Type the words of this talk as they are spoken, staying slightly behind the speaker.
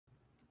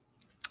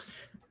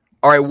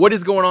All right, what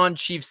is going on,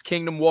 Chiefs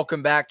Kingdom?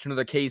 Welcome back to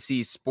another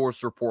KC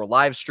Sports Report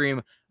live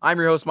stream. I'm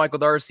your host, Michael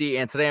Darcy,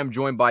 and today I'm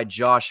joined by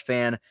Josh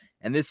Fan.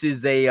 And this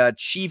is a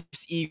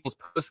Chiefs-Eagles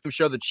postgame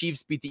show. The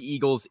Chiefs beat the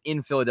Eagles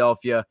in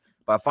Philadelphia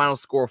by a final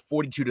score of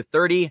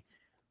 42-30.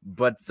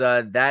 But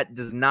that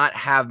does not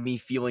have me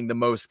feeling the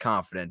most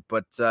confident.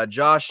 But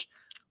Josh,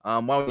 why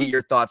don't we get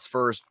your thoughts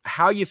first?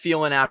 How are you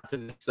feeling after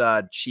this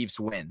Chiefs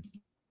win?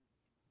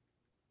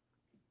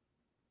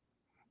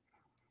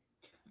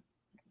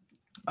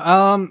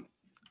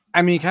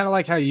 I mean, kind of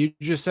like how you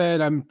just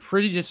said, I'm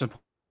pretty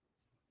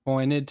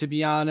disappointed, to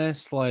be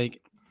honest.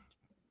 Like,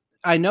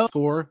 I know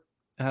score,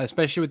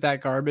 especially with that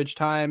garbage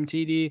time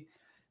TD,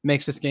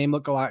 makes this game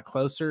look a lot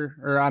closer,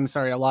 or I'm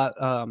sorry, a lot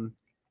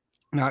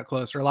not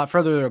closer, a lot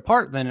further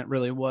apart than it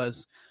really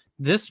was.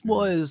 This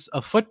was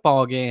a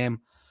football game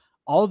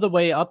all the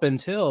way up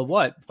until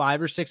what,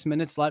 5 or 6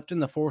 minutes left in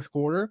the fourth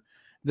quarter.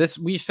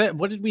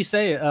 What did we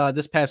say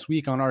this past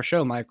week on our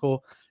show,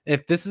 Michael?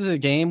 If this is a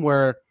game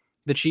where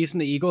the Chiefs and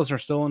the Eagles are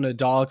still in a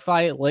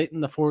dogfight late in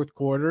the fourth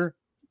quarter,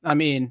 I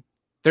mean,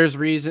 there's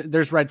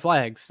red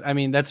flags. I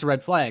mean, that's a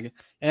red flag.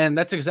 And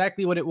that's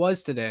exactly what it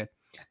was today.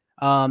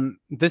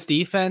 This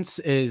defense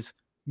is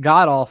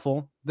god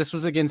awful. This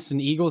was against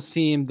an Eagles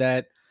team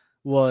that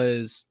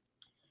was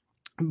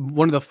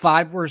one of the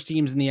 5 worst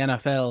teams in the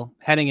NFL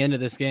heading into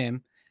this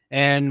game.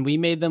 And we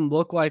made them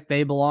look like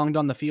they belonged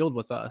on the field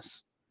with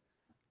us.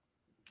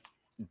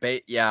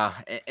 Yeah.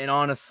 And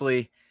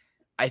honestly,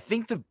 I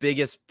think the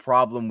biggest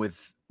problem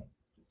with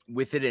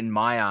it in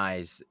my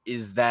eyes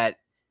is that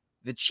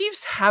the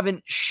Chiefs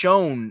haven't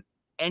shown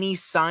any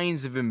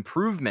signs of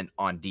improvement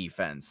on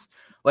defense.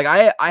 Like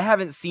I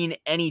haven't seen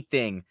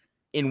anything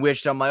in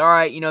which I'm like, all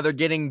right, they're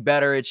getting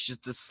better. It's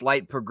just a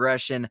slight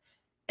progression.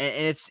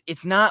 And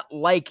it's not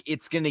like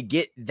it's going to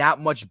get that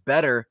much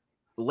better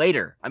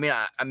later. I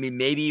mean,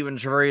 maybe when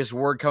Travarius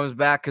Ward comes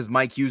back because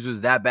Mike Hughes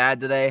was that bad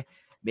today.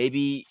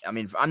 Maybe,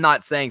 I'm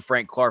not saying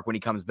Frank Clark when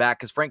he comes back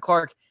because Frank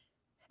Clark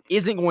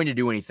isn't going to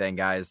do anything,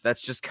 guys.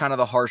 That's just kind of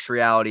the harsh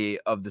reality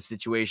of the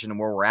situation and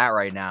where we're at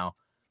right now.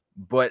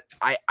 But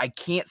I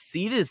can't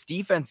see this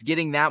defense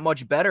getting that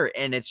much better.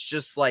 And it's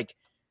just like,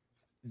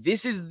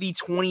 this is the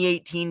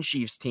 2018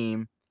 Chiefs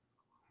team,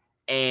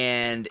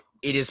 and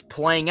it is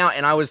playing out.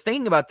 And I was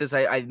thinking about this.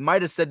 I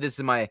might have said this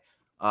in my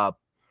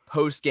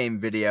post-game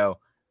video.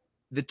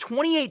 The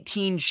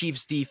 2018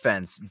 Chiefs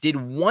defense did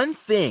one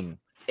thing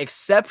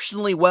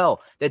exceptionally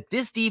well that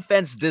this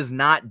defense does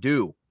not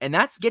do, and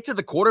that's get to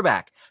the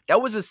quarterback.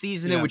 That was a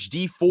season in which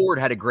D Ford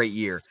had a great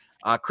year.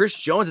 Chris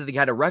Jones, I think,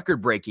 had a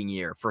record-breaking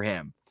year for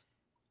him.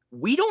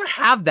 We don't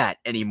have that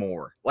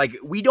anymore. Like,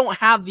 we don't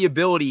have the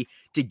ability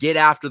to get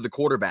after the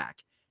quarterback.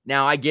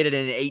 Now, I get it,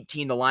 in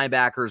 18, the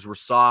linebackers were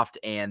soft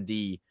and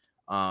the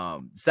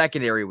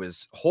secondary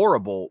was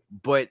horrible,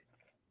 but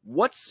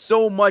what's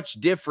so much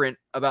different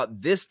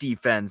about this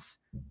defense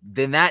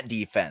than that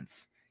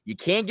defense? You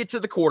can't get to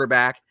the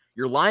quarterback.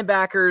 Your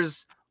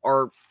linebackers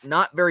are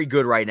not very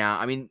good right now.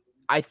 I mean,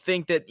 I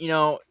think that,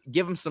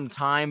 give them some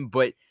time,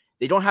 but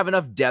they don't have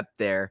enough depth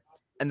there.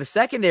 And the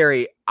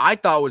secondary, I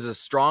thought, was a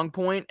strong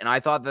point, and I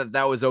thought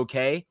that was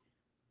okay.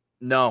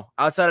 No,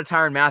 outside of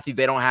Tyrann Mathieu,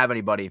 they don't have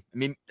anybody. I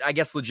mean, I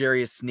guess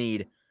L'Jarius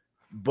Sneed,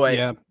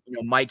 but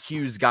Mike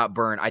Hughes got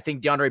burned. I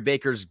think DeAndre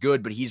Baker's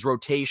good, but he's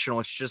rotational.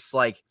 It's just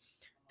like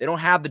they don't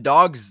have the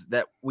dogs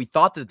that we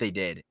thought that they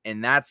did,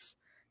 and that's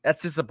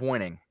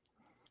disappointing.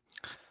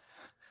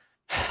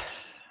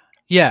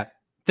 Yeah,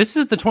 this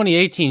is the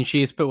 2018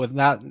 Chiefs, but with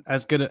not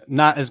as good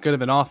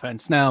of an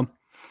offense. Now,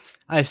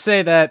 I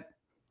say that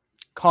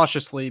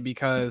cautiously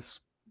because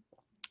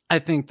I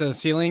think the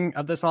ceiling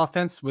of this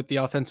offense with the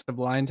offensive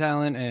line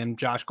talent and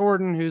Josh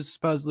Gordon, who's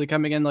supposedly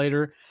coming in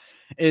later,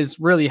 is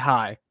really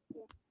high.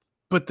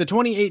 But the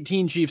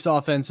 2018 Chiefs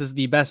offense is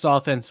the best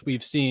offense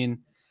we've seen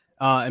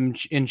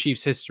in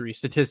Chiefs history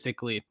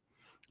statistically.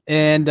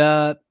 And,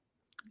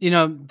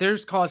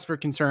 there's cause for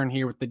concern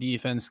here with the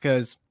defense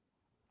because,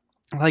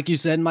 like you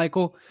said,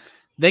 Michael,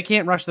 they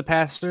can't rush the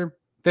passer.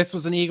 This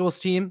was an Eagles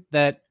team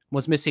that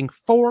was missing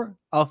 4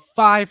 of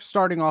 5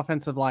 starting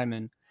offensive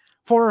linemen.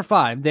 4 or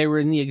 5. They were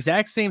in the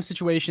exact same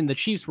situation the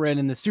Chiefs were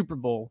in the Super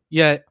Bowl,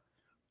 yet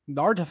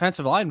our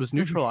defensive line was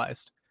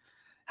neutralized.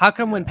 How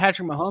come when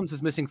Patrick Mahomes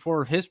is missing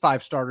 4 of his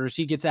 5 starters,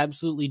 he gets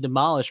absolutely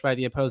demolished by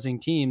the opposing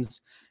teams,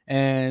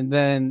 and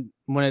then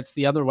when it's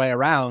the other way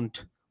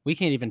around, we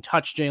can't even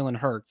touch Jalen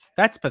Hurts?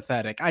 That's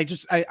pathetic. I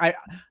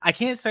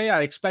can't say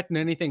I expected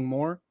anything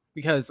more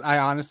because I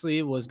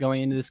honestly was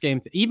going into this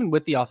game, even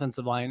with the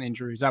offensive line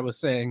injuries, I was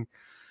saying,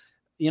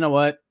 you know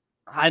what?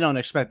 I don't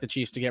expect the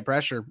Chiefs to get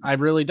pressure. I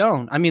really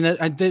don't. I mean,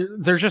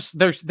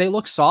 they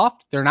look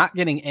soft. They're not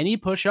getting any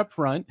push up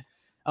front.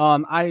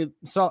 I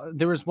saw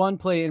there was one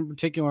play in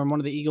particular in one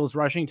of the Eagles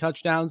rushing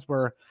touchdowns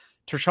where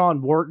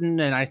Tershawn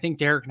Wharton and I think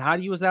Derek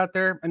Nnadi was out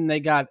there, and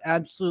they got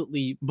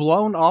absolutely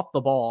blown off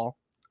the ball.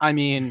 I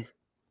mean,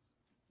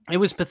 it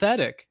was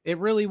pathetic. It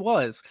really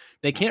was.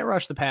 They can't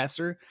rush the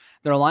passer.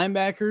 Their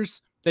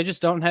linebackers They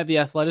just don't have the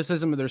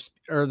athleticism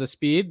or the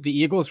speed. The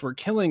Eagles were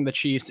killing the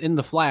Chiefs in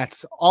the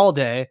flats all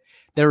day.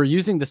 They were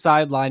using the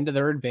sideline to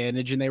their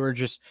advantage, and they were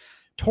just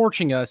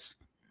torching us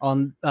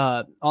on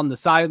the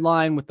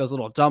sideline with those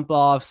little dump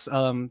offs.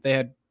 They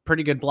had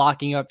pretty good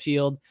blocking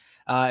upfield,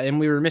 and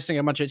we were missing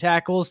a bunch of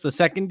tackles. The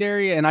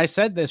secondary, and I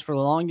said this for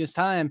the longest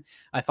time,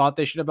 I thought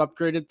they should have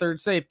upgraded third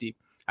safety.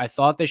 I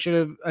thought they should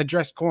have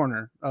addressed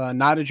corner.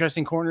 Not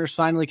addressing corners,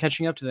 finally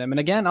catching up to them. And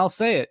again, I'll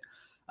say it.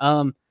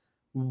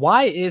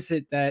 Why is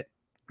it that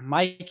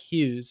Mike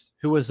Hughes,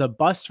 who was a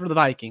bust for the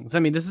Vikings, I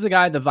mean, this is a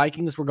guy the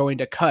Vikings were going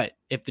to cut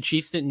if the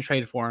Chiefs didn't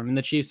trade for him. And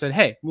the Chiefs said,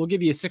 hey, we'll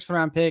give you a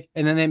 6th-round pick.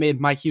 And then they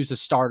made Mike Hughes a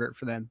starter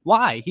for them.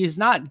 Why? He's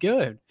not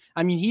good.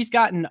 I mean, he's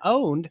gotten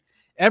owned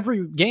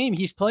every game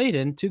he's played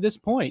in to this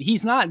point.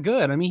 He's not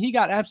good. I mean, he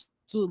got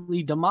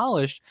absolutely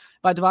demolished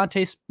by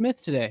Devontae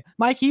Smith today.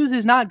 Mike Hughes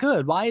is not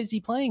good. Why is he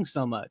playing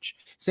so much?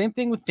 Same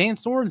thing with Dan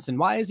Sorensen.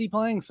 Why is he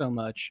playing so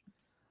much?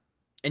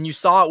 And you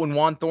saw it when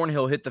Juan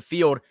Thornhill hit the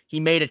field.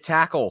 He made a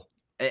tackle.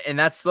 And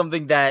that's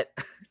something that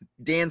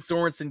Dan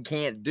Sorensen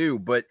can't do.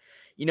 But,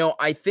 you know,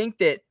 I think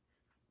that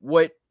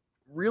what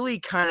really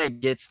kind of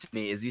gets to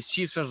me is these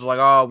Chiefs fans are like,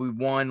 oh, we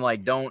won.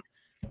 Like, don't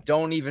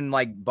even,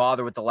 like,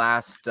 bother with the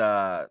last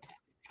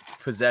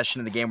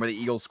possession of the game where the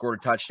Eagles scored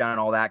a touchdown and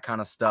all that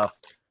kind of stuff.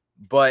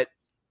 But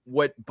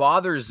what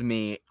bothers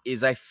me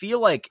is I feel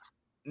like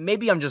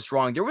maybe I'm just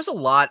wrong. There was a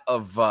lot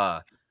of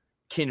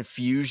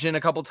confusion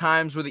a couple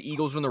times where the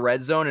Eagles were in the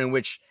red zone in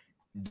which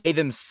they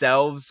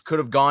themselves could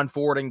have gone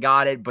forward and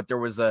got it, but there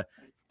was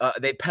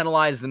they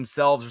penalized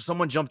themselves, or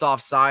someone jumped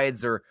off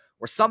sides or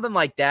something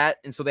like that,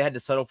 and so they had to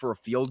settle for a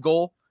field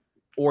goal,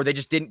 or they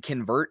just didn't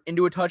convert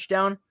into a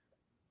touchdown.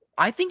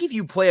 I think if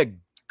you play a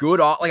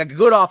good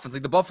offense,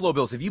 like the Buffalo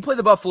Bills, if you play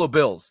the Buffalo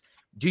Bills,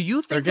 do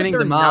you think they're getting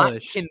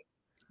demolished?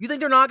 You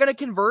think they're not going to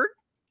convert?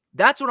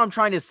 That's what I'm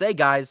trying to say,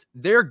 guys.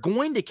 They're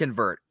going to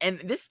convert,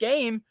 and this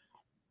game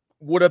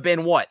would have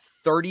been what,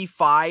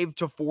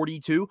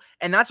 35-42?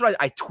 And that's what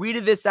I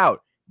tweeted this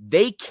out.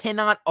 They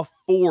cannot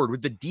afford,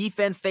 with the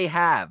defense they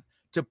have,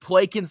 to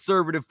play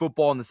conservative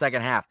football in the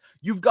second half.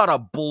 You've got to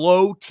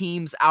blow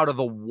teams out of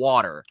the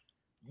water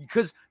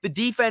because the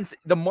defense,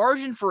 the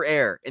margin for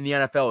error in the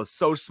NFL is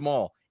so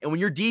small. And when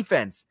your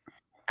defense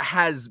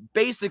has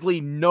basically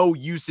no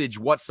usage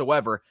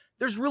whatsoever,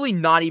 there's really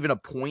not even a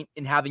point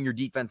in having your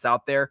defense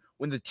out there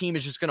when the team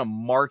is just going to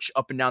march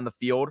up and down the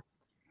field.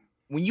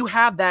 When you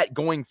have that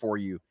going for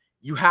you,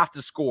 you have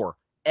to score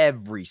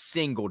every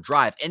single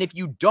drive. And if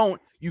you don't,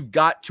 you've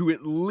got to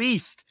at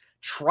least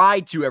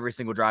try to every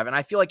single drive. And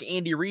I feel like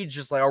Andy Reid's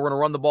just like, oh, we're going to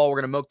run the ball, we're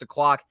going to milk the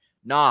clock.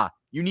 Nah,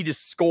 you need to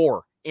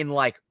score in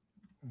like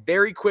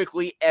very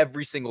quickly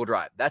every single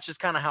drive. That's just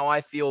kind of how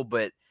I feel.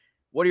 But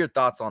what are your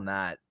thoughts on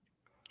that?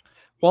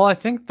 Well, I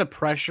think the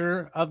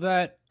pressure of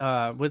that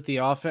with the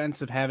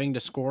offense of having to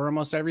score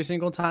almost every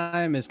single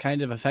time is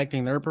kind of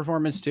affecting their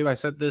performance too. I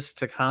said this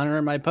to Connor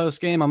in my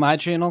post game on my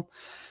channel,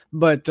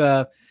 but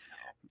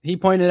he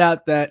pointed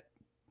out that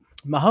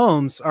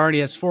Mahomes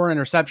already has 4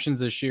 interceptions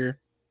this year.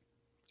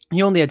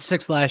 He only had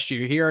 6 last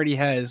year. He already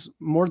has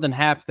more than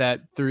half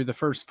that through the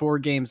first 4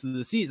 games of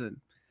the season.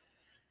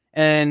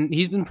 And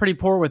he's been pretty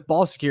poor with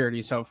ball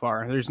security so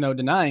far. There's no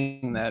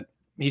denying that.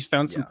 He's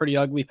found some pretty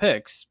ugly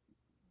picks.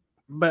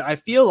 But I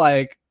feel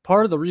like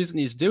part of the reason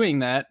he's doing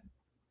that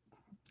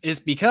is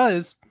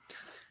because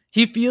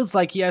he feels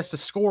like he has to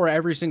score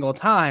every single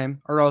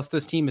time or else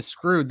this team is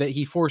screwed, that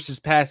he forces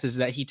passes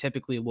that he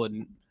typically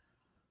wouldn't.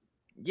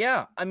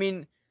 Yeah, I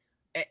mean,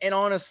 and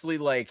honestly,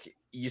 like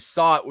you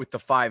saw it with the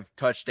 5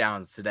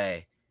 touchdowns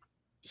today.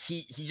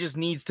 He just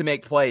needs to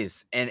make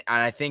plays. And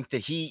I think that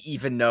he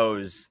even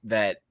knows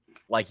that,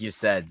 like you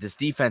said, this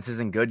defense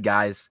isn't good,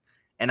 guys.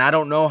 And I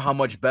don't know how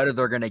much better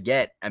they're going to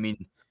get. I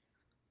mean,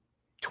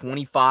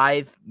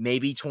 25,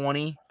 maybe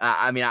 20.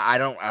 I mean,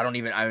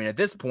 at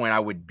this point, I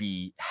would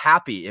be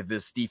happy if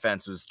this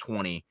defense was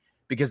 20,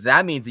 because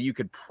that means that you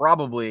could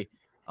probably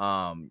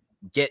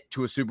get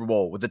to a Super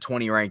Bowl with a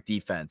 20 ranked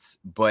defense,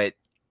 but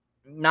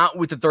not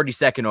with the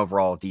 32nd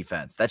overall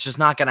defense. That's just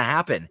not going to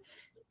happen.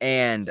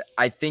 And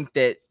I think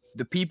that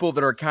the people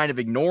that are kind of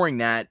ignoring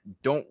that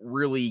don't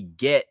really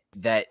get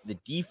that the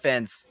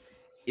defense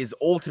is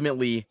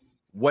ultimately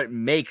what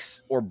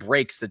makes or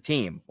breaks a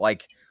team.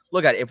 Like,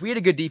 look at it. If we had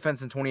a good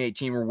defense in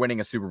 2018, we're winning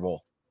a Super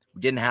Bowl.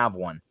 We didn't have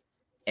one.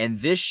 And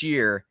this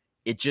year,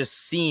 it just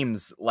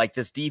seems like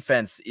this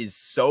defense is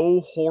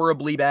so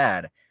horribly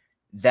bad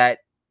that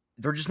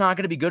they're just not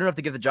going to be good enough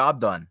to get the job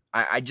done.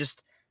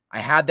 I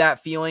had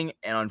that feeling.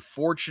 And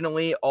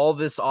unfortunately, all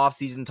this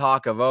offseason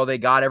talk of, oh, they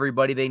got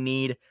everybody they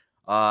need.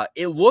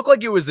 It looked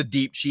like it was a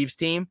deep Chiefs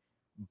team,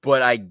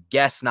 but I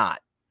guess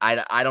not.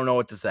 I don't know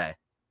what to say.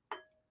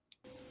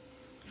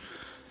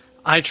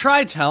 I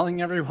tried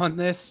telling everyone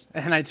this,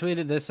 and I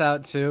tweeted this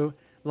out too.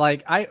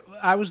 Like,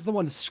 I was the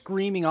one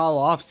screaming all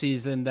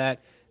offseason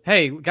that,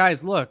 hey,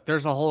 guys, look,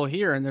 there's a hole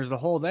here and there's a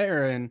hole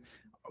there, and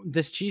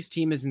this Chiefs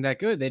team isn't that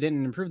good. They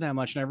didn't improve that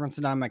much. And everyone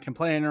said, I'm a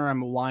complainer.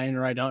 I'm a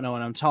whiner. I don't know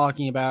what I'm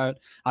talking about.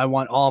 I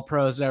want all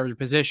pros at every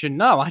position.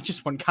 No, I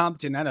just want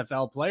competent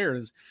NFL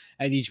players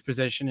at each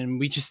position. And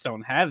we just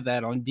don't have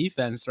that on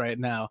defense right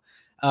now.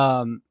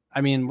 I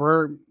mean,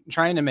 we're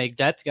trying to make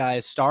depth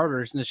guys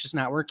starters, and it's just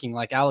not working.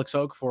 Like Alex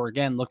Okafor,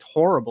 again, looked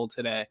horrible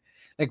today.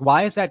 Like,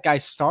 why is that guy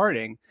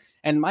starting?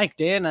 And Mike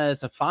Dana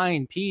is a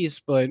fine piece,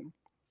 but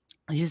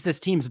he's this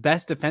team's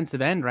best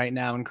defensive end right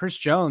now. And Chris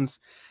Jones,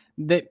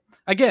 they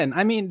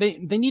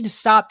need to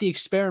stop the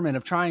experiment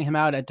of trying him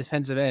out at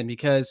defensive end,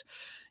 because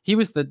he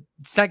was the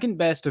second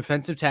best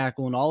defensive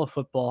tackle in all of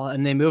football,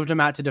 and they moved him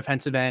out to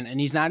defensive end, and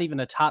he's not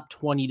even a top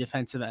 20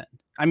 defensive end.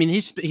 I mean,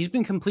 he's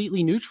been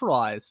completely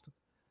neutralized.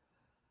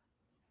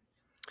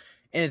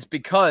 And it's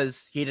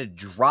because he had to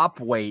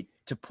drop weight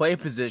to play a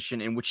position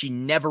in which he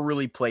never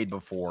really played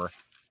before.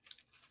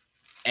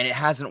 And it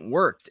hasn't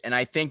worked. And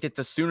I think that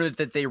the sooner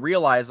that they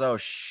realize, oh,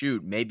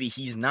 shoot, maybe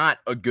he's not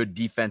a good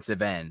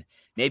defensive end.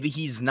 Maybe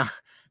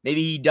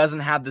he doesn't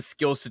have the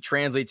skills to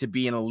translate to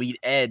be an elite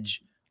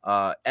edge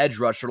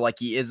rusher like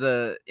he is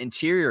a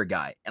interior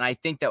guy. And I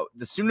think that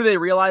the sooner they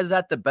realize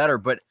that, the better.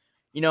 But,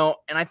 and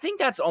I think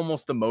that's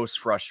almost the most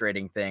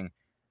frustrating thing.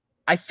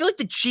 I feel like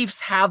the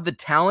Chiefs have the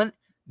talent.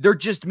 They're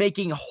just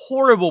making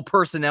horrible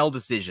personnel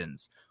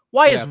decisions.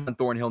 Why is Juan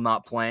Thornhill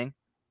not playing?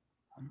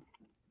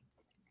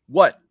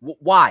 What?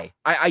 Why?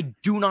 I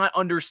do not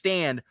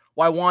understand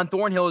why Juan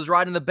Thornhill is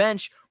riding the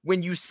bench.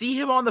 When you see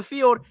him on the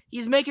field,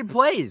 he's making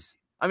plays.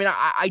 I mean,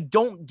 I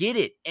don't get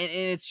it. And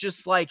it's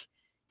just like,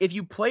 if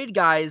you played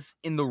guys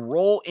in the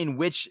role in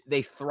which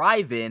they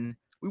thrive in,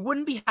 we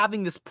wouldn't be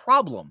having this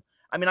problem.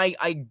 I mean,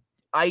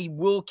 I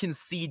will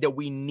concede that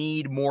we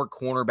need more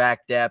cornerback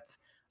depth.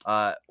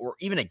 Or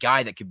even a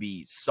guy that could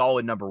be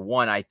solid number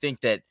one. I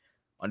think that,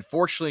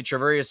 unfortunately,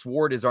 Travarius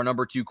Ward is our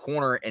number 2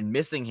 corner, and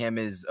missing him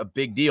is a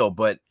big deal.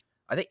 But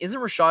I think, isn't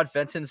Rashad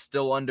Fenton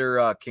still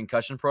under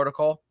concussion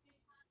protocol?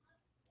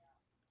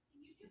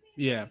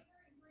 Yeah.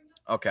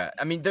 Okay.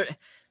 I mean,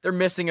 they're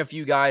missing a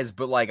few guys,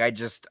 but like,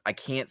 I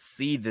can't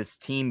see this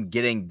team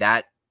getting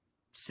that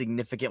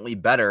significantly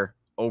better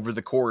over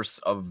the course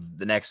of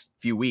the next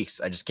few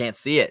weeks. I just can't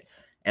see it.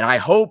 And I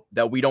hope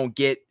that we don't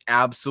get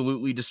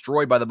absolutely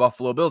destroyed by the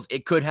Buffalo Bills.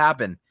 It could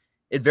happen.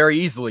 It very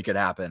easily could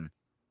happen.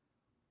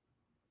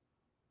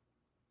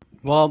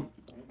 Well,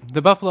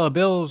 the Buffalo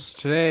Bills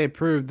today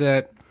proved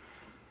that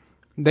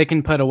they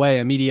can put away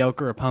a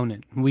mediocre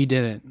opponent. We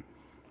didn't.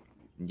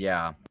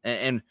 Yeah.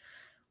 And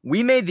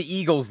we made the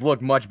Eagles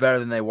look much better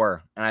than they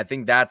were. And I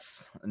think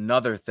that's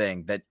another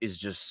thing that is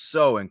just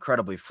so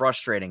incredibly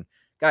frustrating.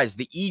 Guys,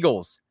 the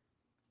Eagles,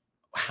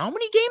 how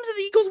many games did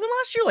the Eagles win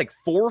last year? Like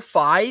 4 or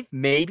 5,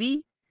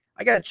 maybe?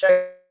 I got to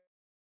check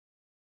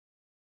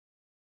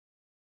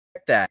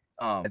that.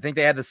 I think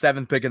they had the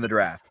 7th pick in the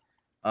draft.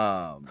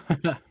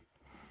 Let's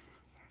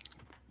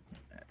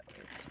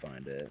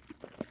find it.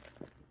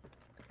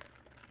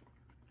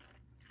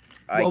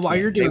 Well, while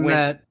you're doing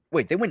that...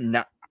 Wait, they went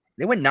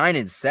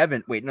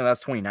 9-7. Wait, no,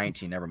 that's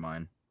 2019. Never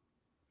mind.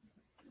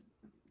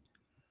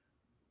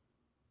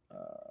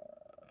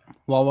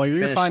 While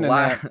you're finding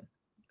that...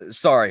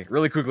 Sorry,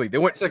 really quickly. They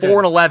went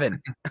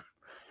 4-11.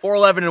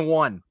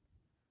 4-11-1.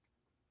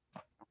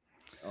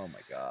 Oh my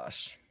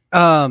gosh.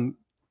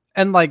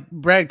 And like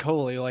Brad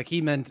Coley, like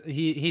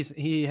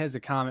he has a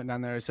comment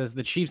down there that says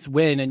the Chiefs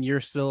win and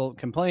you're still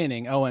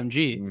complaining.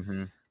 OMG.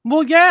 Mm-hmm.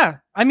 Well, yeah.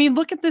 I mean,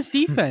 look at this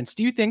defense.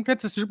 Do you think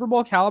that's a Super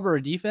Bowl caliber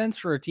of defense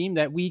for a team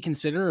that we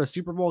consider a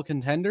Super Bowl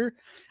contender?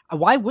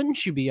 Why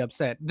wouldn't you be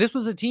upset? This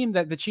was a team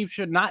that the Chiefs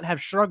should not have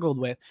struggled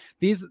with.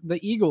 The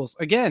Eagles,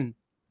 again,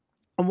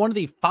 one of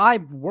the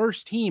 5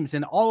 worst teams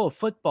in all of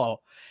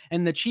football,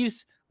 and the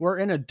Chiefs were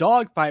in a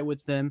dogfight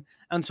with them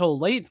until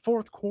late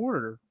 4th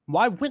quarter.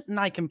 Why wouldn't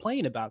I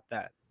complain about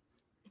that?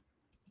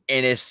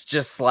 And it's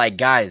just like,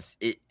 guys,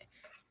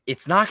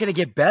 it's not going to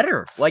get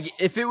better. Like,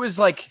 if there was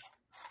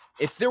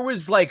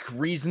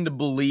reason to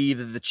believe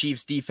that the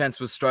Chiefs defense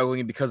was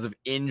struggling because of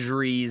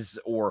injuries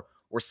or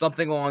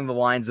something along the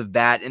lines of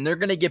that, and they're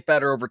going to get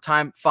better over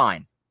time,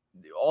 fine.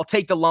 I'll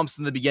take the lumps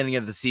in the beginning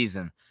of the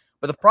season.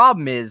 But the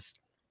problem is,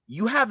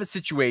 you have a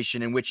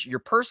situation in which your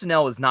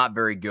personnel is not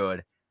very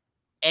good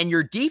and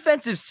your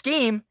defensive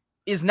scheme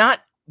is not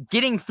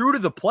getting through to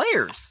the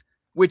players,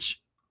 which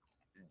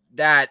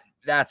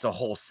that's a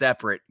whole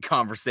separate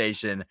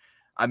conversation.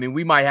 I mean,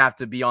 we might have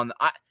to be on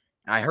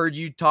I heard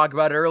you talk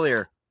about it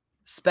earlier.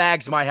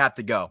 Spags might have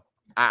to go.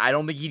 I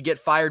don't think he'd get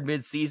fired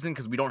mid-season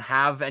because we don't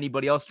have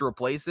anybody else to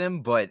replace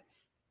him, but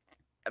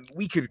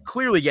we could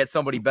clearly get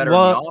somebody better in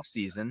the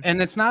offseason.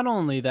 And it's not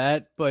only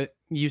that, but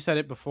you said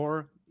it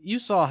before. You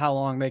saw how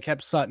long they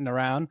kept Sutton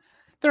around.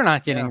 They're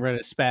not getting rid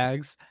of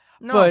Spags.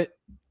 No. But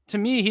to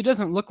me, he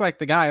doesn't look like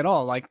the guy at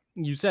all. Like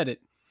you said it.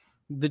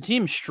 The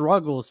team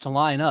struggles to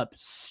line up.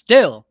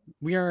 Still,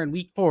 we are in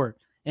week 4,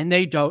 and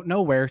they don't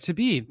know where to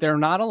be. They're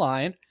not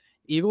aligned.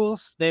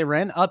 Eagles, they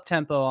ran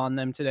up-tempo on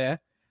them today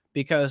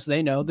because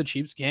they know the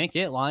Chiefs can't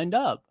get lined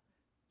up.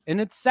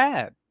 And it's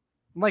sad.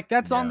 Like,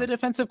 that's on Yeah. the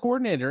defensive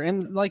coordinator.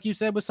 And like you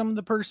said, with some of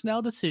the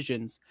personnel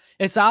decisions,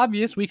 it's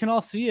obvious. We can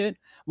all see it.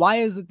 Why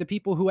is it the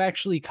people who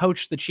actually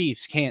coach the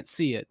Chiefs can't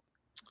see it?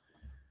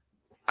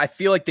 I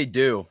feel like they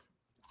do.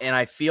 And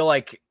I feel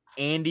like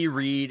Andy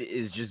Reid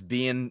is just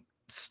being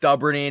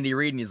stubborn Andy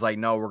Reid. And he's like,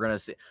 no, we're going to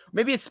see.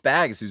 Maybe it's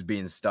Spags who's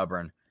being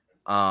stubborn.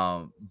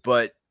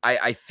 But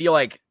I feel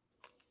like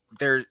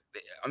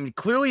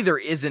clearly there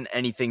isn't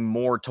anything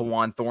more to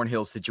Juan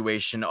Thornhill's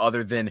situation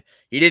other than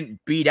he didn't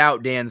beat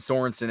out Dan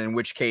Sorensen, in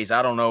which case,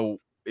 I don't know,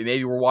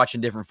 maybe we're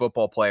watching different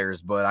football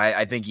players, but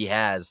I think he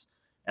has,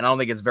 and I don't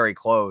think it's very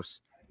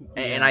close.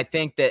 And I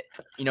think that,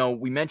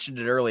 we mentioned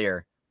it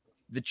earlier,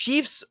 the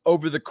Chiefs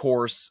over the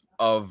course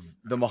of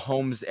the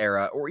Mahomes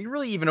era, or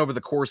really even over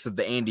the course of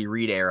the Andy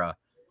Reid era,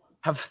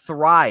 have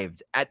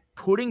thrived at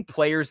putting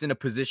players in a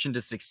position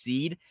to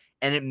succeed,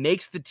 and it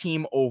makes the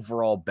team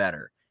overall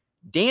better.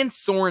 Dan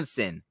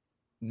Sorensen,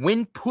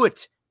 when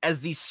put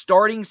as the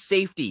starting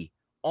safety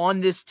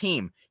on this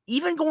team,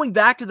 even going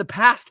back to the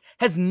past,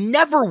 has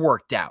never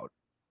worked out.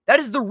 That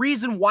is the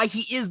reason why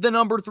he is the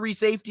number 3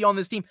 safety on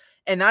this team.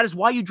 And that is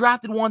why you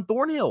drafted Juan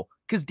Thornhill,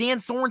 because Dan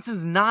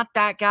Sorensen's not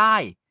that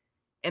guy.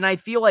 And I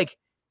feel like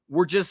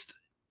we're just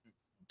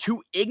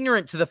too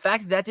ignorant to the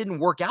fact that didn't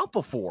work out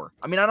before.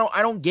 I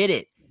don't get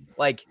it.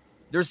 Like,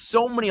 there's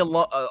so many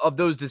of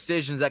those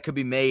decisions that could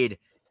be made,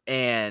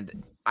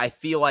 and I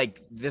feel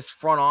like this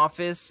front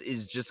office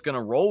is just going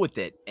to roll with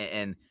it.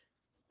 And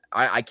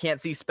I can't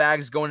see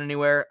Spags going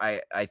anywhere.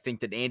 I think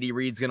that Andy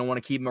Reid's going to want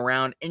to keep him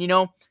around.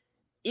 And,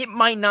 it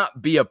might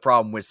not be a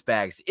problem with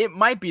Spags. It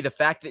might be the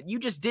fact that you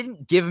just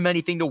didn't give him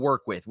anything to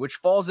work with, which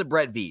falls at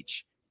Brett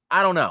Veach.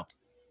 I don't know.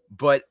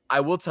 But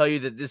I will tell you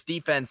that this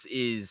defense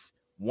is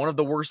one of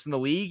the worst in the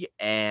league,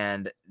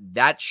 and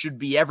that should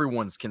be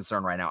everyone's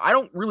concern right now. I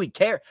don't really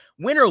care.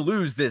 Win or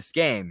lose this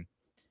game,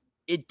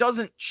 it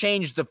doesn't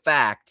change the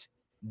fact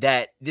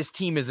that this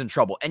team is in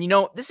trouble. And,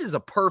 this is a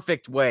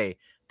perfect way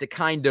to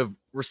kind of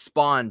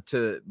respond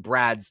to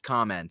Brad's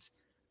comments.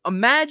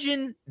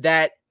 Imagine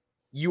that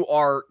you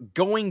are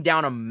going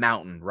down a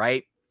mountain,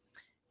 right?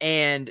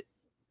 And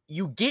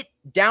you get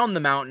down the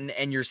mountain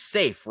and you're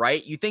safe,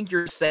 right? You think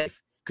you're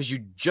safe because you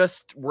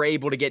just were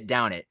able to get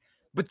down it.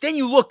 But then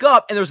you look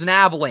up and there's an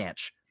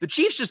avalanche. The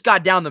Chiefs just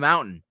got down the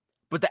mountain,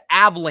 but the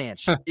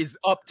avalanche is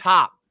up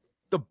top.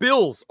 The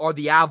Bills are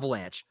the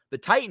avalanche. The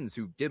Titans,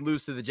 who did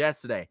lose to the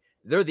Jets today,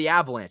 they're the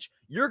avalanche.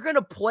 You're going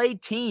to play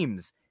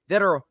teams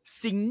that are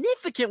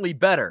significantly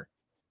better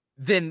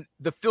than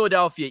the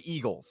Philadelphia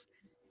Eagles.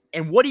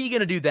 And what are you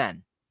going to do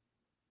then?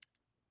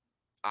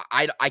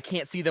 I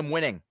can't see them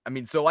winning.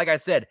 So like I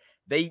said,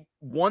 they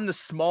won the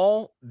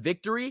small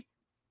victory,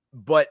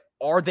 but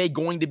are they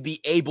going to be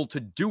able to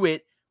do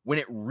it when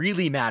it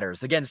really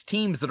matters against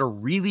teams that are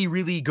really,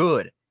 really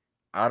good?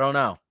 I don't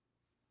know.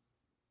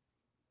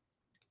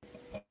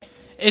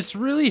 It's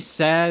really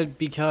sad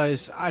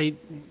because I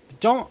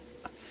don't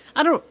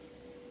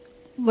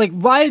like,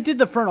 why did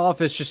the front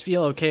office just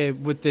feel okay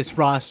with this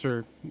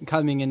roster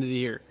coming into the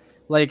year?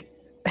 Like,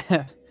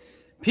 I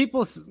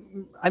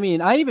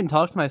even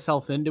talked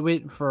myself into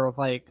it for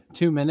like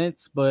 2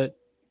 minutes, but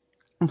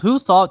who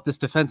thought this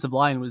defensive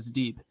line was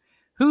deep?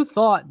 Who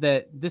thought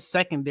that this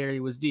secondary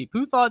was deep?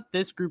 Who thought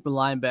this group of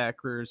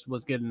linebackers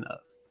was good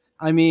enough?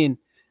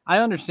 I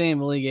understand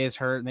Willie Gay's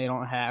hurt and they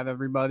don't have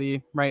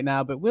everybody right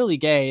now, but Willie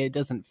Gay, it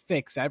doesn't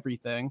fix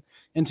everything.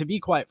 And to be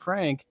quite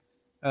frank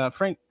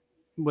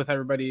with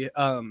everybody,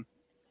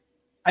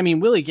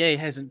 Willie Gay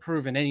hasn't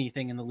proven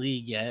anything in the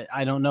league yet.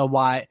 I don't know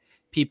why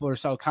people are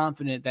so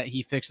confident that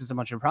he fixes a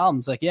bunch of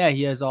problems. Like, yeah,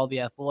 he has all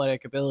the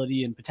athletic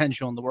ability and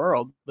potential in the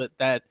world, but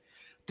that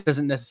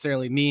doesn't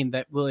necessarily mean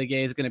that Willie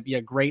Gay is going to be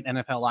a great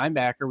NFL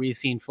linebacker. We've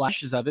seen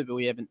flashes of it, but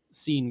we haven't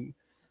seen,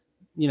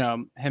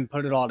 him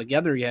put it all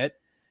together yet.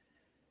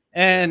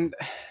 And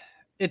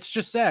it's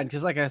just sad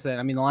because, like I said,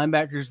 the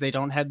linebackers, they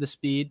don't have the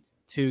speed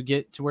to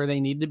get to where they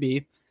need to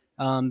be.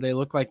 They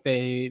look like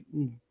they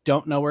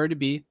don't know where to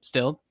be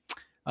still.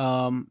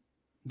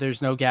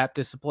 There's no gap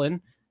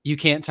discipline. You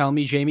can't tell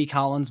me Jamie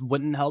Collins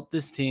wouldn't help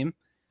this team.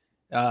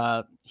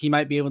 He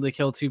might be able to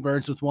kill 2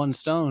 birds with 1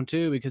 stone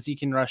too, because he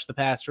can rush the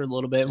passer a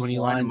little bit when he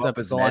lines up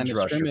at the line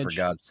of scrimmage. For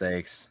God's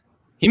sakes,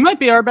 he might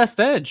be our best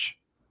edge.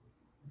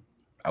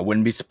 I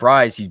wouldn't be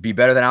surprised. He'd be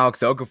better than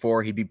Alex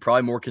Okafor. He'd be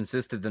probably more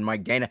consistent than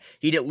Mike Dana.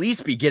 He'd at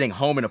least be getting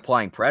home and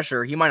applying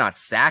pressure. He might not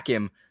sack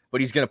him,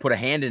 but he's going to put a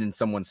hand in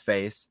someone's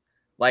face.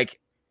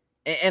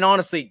 And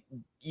honestly,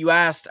 you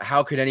asked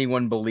how could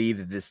anyone believe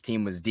that this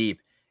team was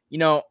deep?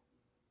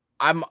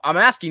 I'm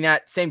asking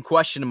that same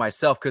question to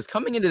myself, because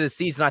coming into the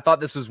season, I thought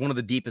this was one of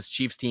the deepest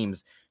Chiefs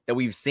teams that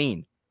we've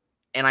seen.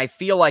 And I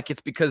feel like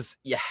it's because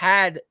you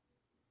had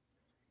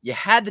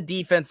the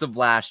defensive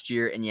last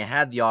year and you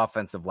had the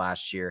offensive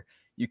last year.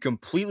 You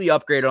completely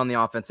upgraded on the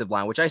offensive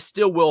line, which I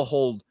still will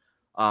hold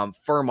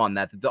firm on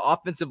that. The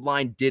offensive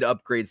line did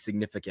upgrade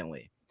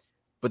significantly.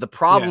 But the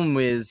problem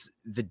is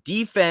the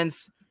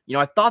defense.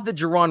 I thought that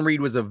Jarron Reed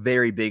was a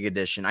very big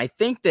addition. I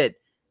think that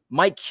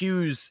Mike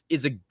Hughes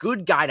is a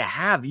good guy to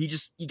have. You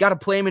got to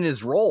play him in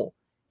his role.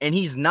 And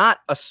he's not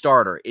a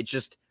starter. It's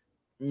just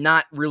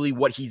not really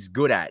what he's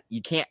good at.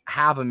 You can't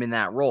have him in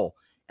that role.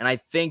 And I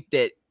think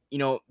that,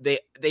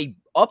 they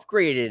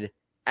upgraded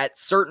at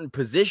certain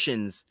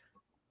positions,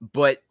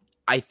 but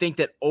I think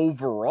that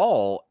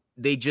overall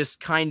they just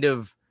kind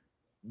of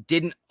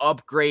didn't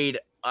upgrade,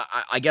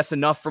 I guess,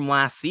 enough from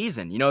last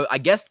season. I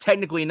guess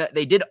technically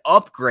they did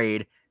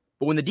upgrade,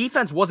 but when the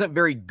defense wasn't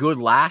very good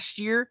last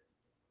year,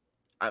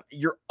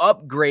 your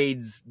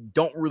upgrades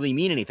don't really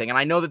mean anything. And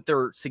I know that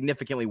they're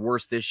significantly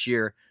worse this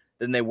year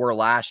than they were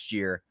last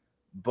year,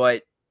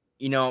 but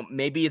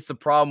maybe it's the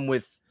problem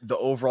with the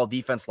overall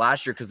defense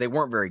last year because they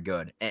weren't very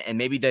good. And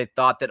maybe they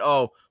thought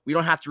that, we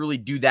don't have to really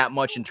do that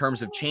much in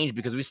terms of change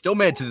because we still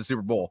made it to the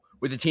Super Bowl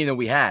with the team that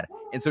we had.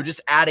 And so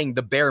just adding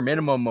the bare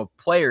minimum of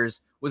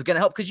players was going to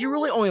help because you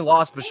really only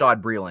lost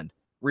Bashaud Breeland,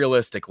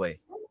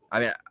 realistically. I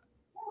mean,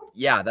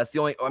 yeah, that's the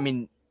only, I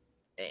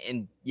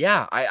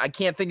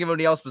can't think of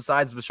anybody else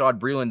besides Bashaud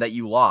Breeland that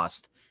you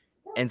lost.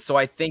 And so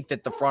I think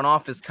that the front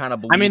office kind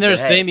of believed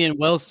there's Damian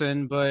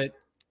Wilson, but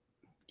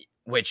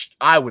which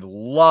I would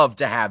love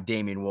to have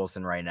Damian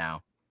Wilson right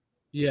now.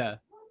 Yeah.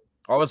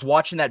 I was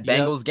watching that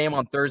Bengals game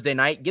on Thursday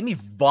night. Give me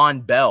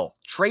Von Bell.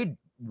 Trade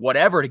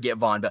whatever to get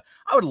Von Bell.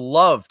 I would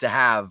love to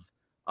have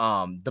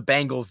the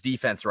Bengals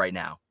defense right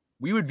now.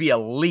 We would be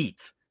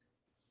elite.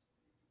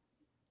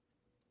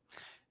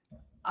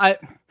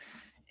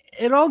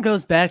 It all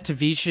goes back to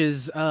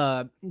Veach's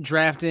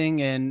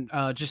drafting and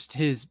just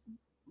his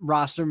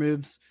roster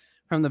moves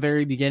from the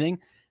very beginning.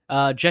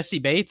 Jesse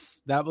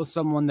Bates, that was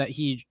someone that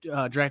he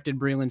drafted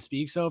Breeland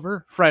Speaks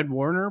over. Fred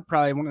Warner,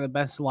 probably one of the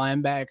best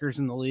linebackers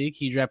in the league.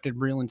 He drafted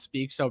Breeland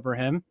Speaks over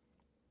him.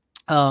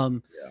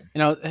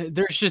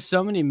 There's just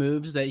so many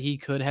moves that he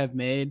could have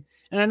made.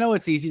 And I know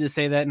it's easy to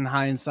say that in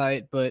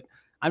hindsight, but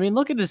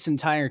look at this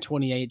entire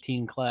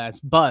 2018 class.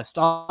 Bust.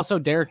 Also,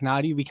 Derek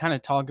Nottie, we kind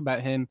of talk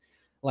about him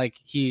like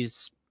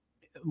he's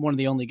one of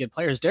the only good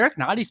players. Derek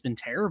Nottie's been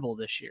terrible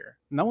this year.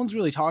 No one's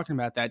really talking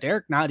about that.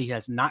 Derek Nottie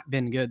has not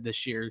been good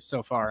this year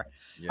so far.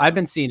 Yeah. I've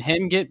been seeing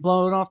him get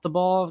blown off the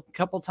ball a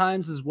couple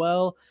times as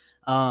well.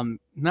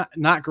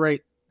 Not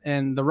great.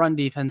 And the run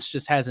defense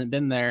just hasn't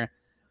been there.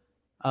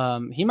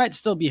 He might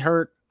still be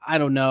hurt. I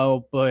don't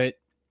know. But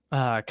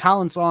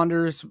Colin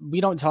Saunders,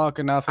 we don't talk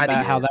enough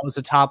about how that was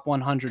a top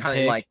 100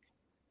 pick.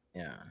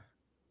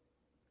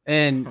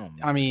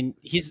 And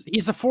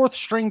he's a fourth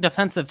string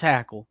defensive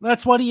tackle.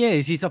 That's what he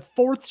is. He's a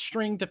fourth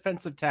string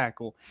defensive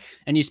tackle.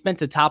 And you spent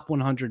the top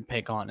 100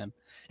 pick on him.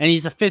 And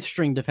he's a fifth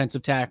string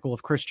defensive tackle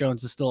if Chris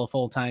Jones is still a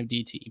full-time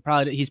DT.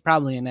 He's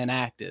probably an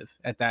inactive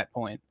at that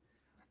point.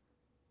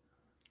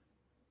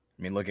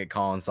 Look at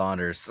Colin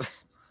Saunders.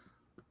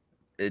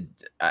 He's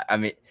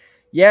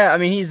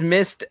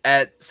missed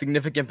at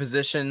significant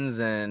positions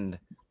and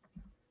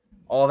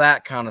all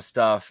that kind of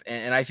stuff.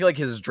 And I feel like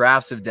his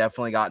drafts have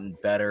definitely gotten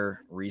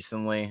better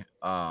recently.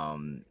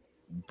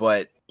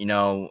 But,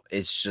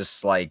 it's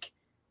just like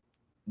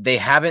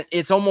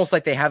it's almost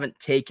like they haven't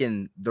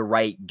taken the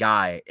right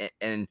guy.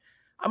 And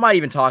I might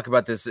even talk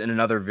about this in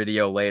another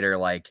video later.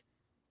 Like,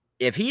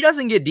 if he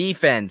doesn't get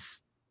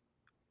defense,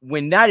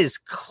 when that is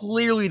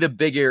clearly the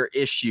bigger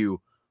issue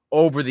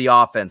over the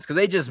offense, because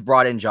they just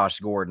brought in Josh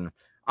Gordon.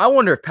 I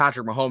wonder if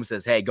Patrick Mahomes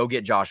says, hey, go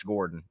get Josh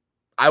Gordon.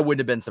 I wouldn't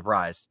have been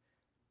surprised.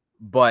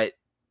 But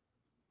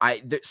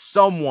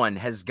someone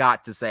has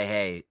got to say,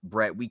 hey,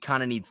 Brett, we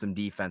kind of need some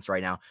defense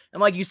right now.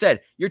 And like you said,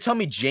 you're telling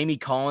me Jamie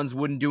Collins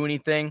wouldn't do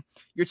anything?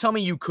 You're telling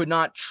me you could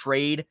not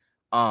trade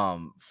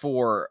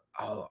for,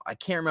 I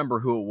can't remember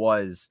who it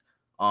was,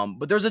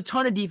 but there's a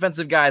ton of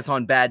defensive guys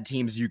on bad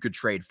teams you could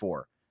trade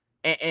for.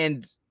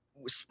 And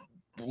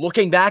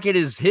looking back at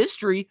his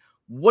history,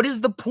 what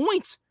is the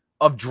point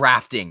of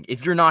drafting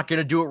if you're not going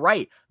to do it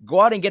right?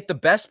 Go out and get the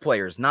best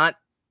players, not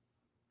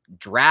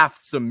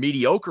draft some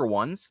mediocre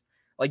ones.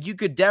 Like, you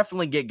could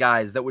definitely get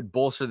guys that would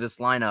bolster this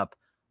lineup.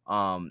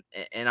 And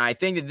I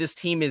think that this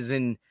team is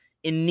in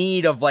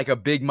need of like a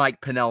big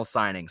Mike Pennell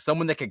signing,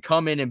 someone that could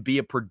come in and be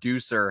a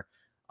producer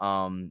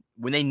when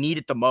they need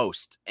it the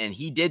most. And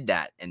he did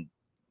that. And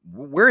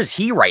where is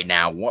he right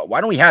now?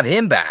 Why don't we have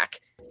him back?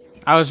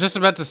 I was just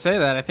about to say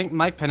that. I think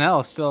Mike Pennell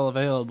is still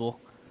available.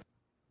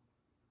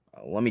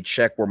 Let me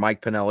check where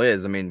Mike Pennell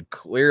is.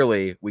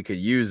 Clearly we could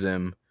use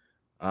him.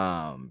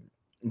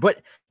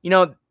 But,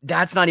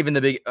 that's not even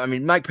the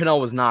big... Mike Pennell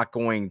was not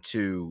going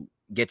to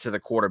get to the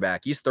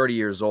quarterback. He's 30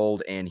 years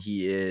old, and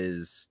he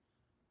is...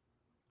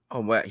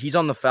 Oh, he's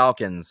on the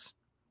Falcons.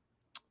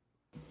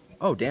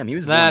 Oh, damn, he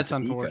was... That's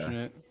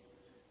unfortunate.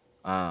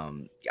 I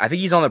think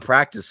he's on the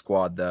practice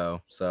squad,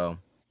 though, so...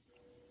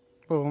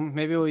 Well,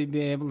 maybe we'll be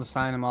able to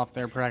sign him off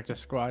their practice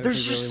squad.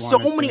 There's just so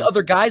many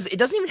other guys. It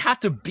doesn't even have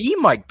to be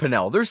Mike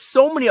Pennell. There's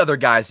so many other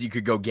guys you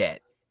could go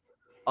get.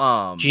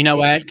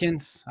 Geno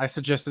Atkins. I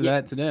suggested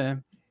that today.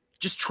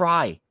 Just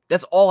try.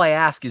 That's all I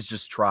ask is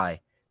just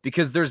try.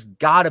 Because there's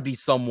got to be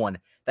someone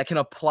that can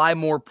apply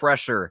more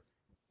pressure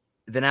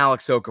than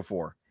Alex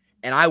Okafor.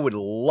 And I would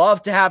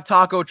love to have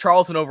Taco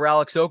Charlton over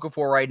Alex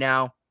Okafor right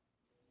now.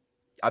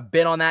 I've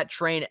been on that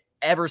train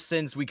ever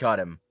since we cut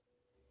him.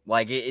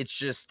 Like, it's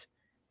just...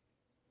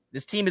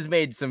 this team has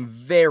made some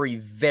very,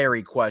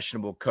 very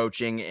questionable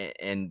coaching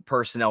and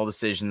personnel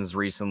decisions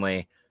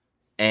recently.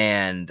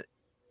 And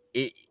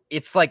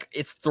it's like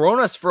it's thrown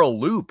us for a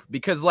loop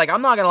because, like,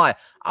 I'm not gonna lie,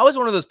 I was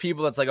one of those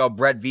people that's like, oh,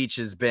 Brett Veach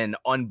has been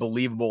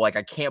unbelievable. Like,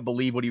 I can't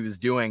believe what he was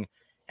doing.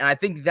 And I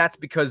think that's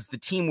because the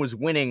team was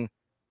winning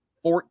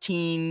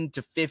 14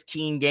 to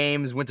 15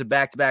 games, went to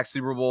back-to-back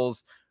Super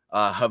Bowls,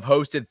 have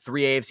hosted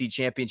 3 AFC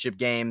championship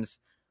games.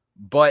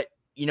 But,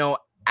 you know,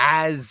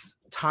 as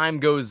time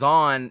goes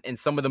on and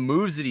some of the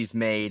moves that he's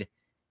made,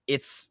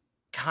 it's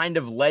kind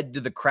of led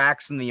to the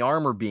cracks in the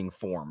armor being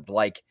formed.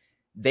 Like,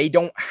 they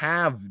don't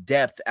have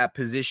depth at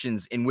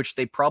positions in which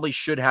they probably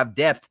should have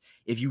depth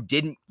if you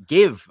didn't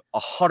give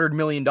 $100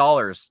 million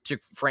to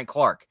Frank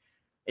Clark.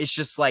 It's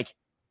just like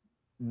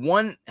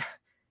one,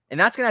 and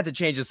that's going to have to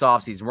change this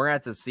offseason. We're going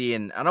to have to see,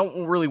 and I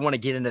don't really want to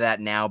get into that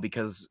now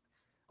because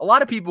a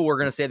lot of people were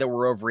going to say that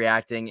we're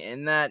overreacting,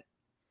 and that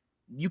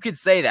you could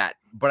say that,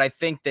 but I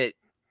think that,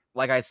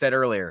 like I said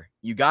earlier,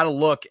 you got to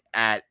look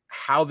at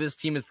how this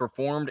team has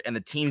performed and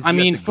the teams. I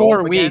mean,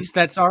 4 weeks,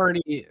 that's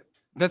already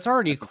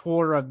a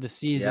quarter of the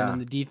season, and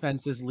the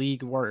defense is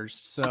league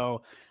worst.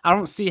 So I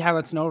don't see how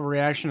it's an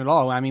overreaction at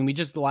all. I mean, we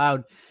just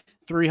allowed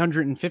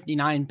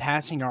 359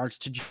 passing yards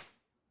to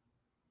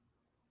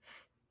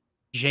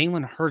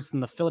Jalen Hurts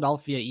and the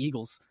Philadelphia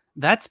Eagles.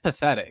 That's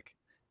pathetic.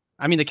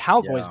 I mean, the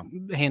Cowboys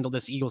handled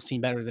this Eagles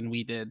team better than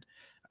we did.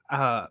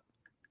 I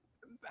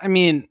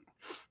mean,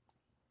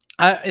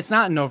 it's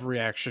not an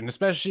overreaction,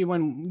 especially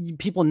when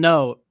people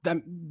know that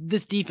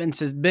this defense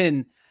has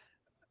been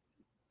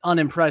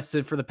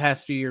unimpressive for the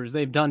past few years.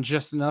 They've done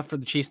just enough for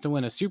the Chiefs to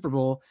win a Super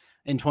Bowl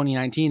in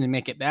 2019 and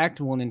make it back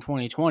to one in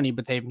 2020,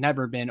 but they've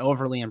never been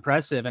overly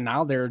impressive, and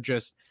now they're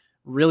just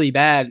really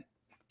bad.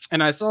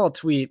 And I saw a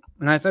tweet,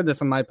 and I said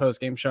this on my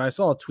post-game show, I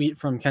saw a tweet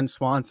from Ken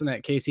Swanson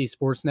at KC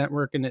Sports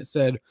Network, and it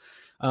said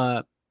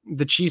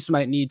the Chiefs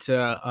might need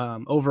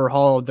to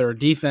overhaul their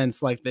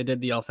defense like they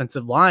did the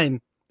offensive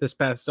line this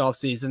past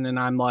offseason. And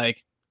I'm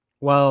like,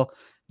 well,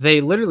 they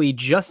literally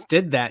just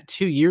did that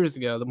 2 years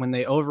ago when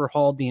they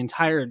overhauled the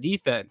entire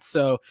defense.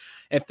 So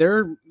if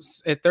they're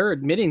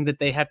admitting that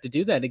they have to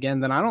do that again,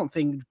 then I don't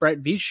think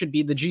Brett Veach should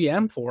be the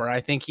GM for.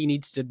 I think he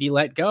needs to be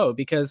let go,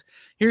 because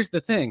here's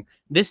the thing.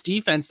 This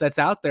defense that's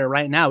out there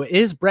right now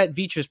is Brett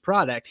Veach's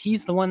product.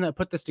 He's the one that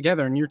put this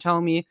together. And you're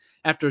telling me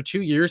after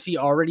 2 years, he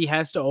already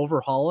has to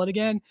overhaul it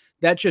again?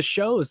 That just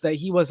shows that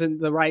he wasn't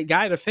the right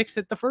guy to fix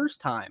it the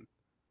first time.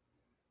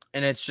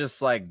 And it's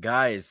just like,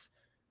 guys,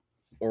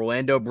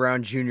 Orlando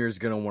Brown Jr. is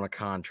going to want a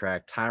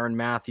contract. Tyrann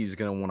Mathieu is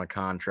going to want a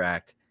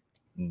contract.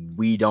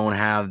 We don't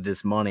have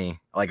this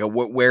money. Like,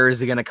 where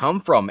is it going to come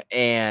from?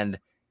 And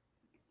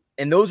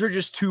those are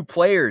just two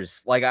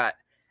players. Like,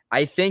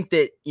 I think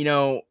that, you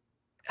know,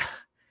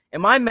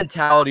 and my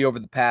mentality over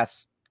the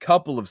past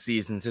couple of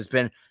seasons has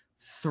been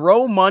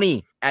throw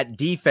money at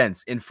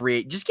defense in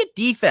free. Just get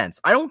defense.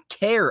 I don't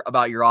care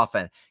about your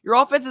offense. Your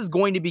offense is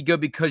going to be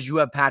good because you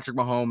have Patrick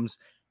Mahomes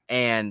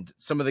and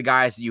some of the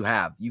guys that you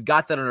have. You've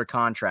got that under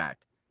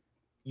contract.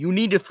 You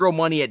need to throw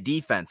money at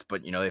defense,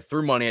 but, you know, they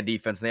threw money at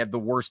defense, and they have the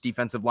worst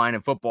defensive line in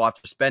football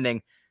after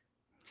spending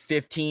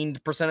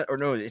 15%, or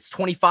no, it's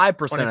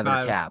 25% of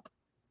their cap.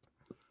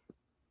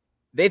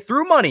 They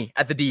threw money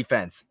at the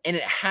defense, and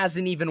it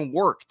hasn't even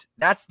worked.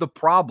 That's the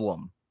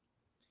problem.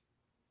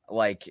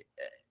 Like,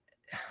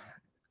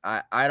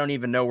 I don't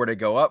even know where to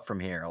go up from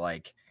here.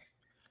 Like,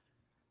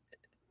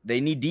 they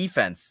need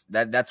defense.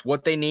 That's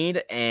what they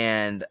need,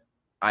 and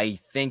I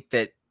think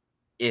that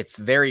it's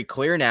very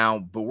clear now,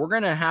 but we're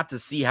going to have to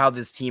see how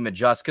this team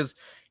adjusts, because,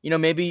 you know,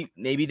 maybe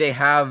they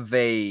have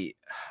a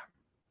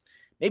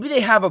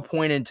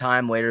point in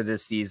time later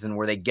this season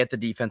where they get the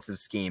defensive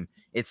scheme.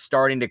 It's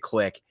starting to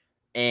click,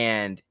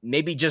 and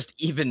maybe just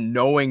even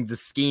knowing the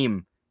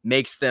scheme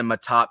makes them a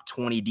top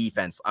 20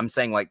 defense. I'm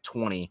saying like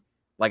 20.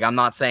 Like, I'm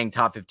not saying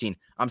top 15.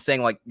 I'm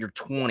saying like you're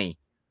 20.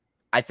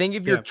 I think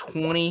if you're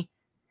 20,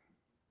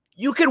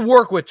 you could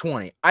work with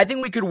 20. I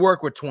think we could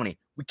work with 20.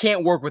 We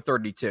can't work with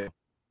 32.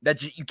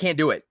 You can't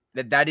do it.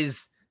 That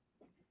is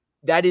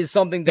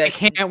something that they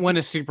can't win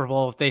a Super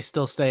Bowl if they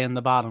still stay in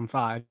the bottom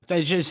 5.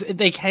 They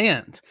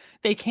can't.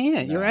 They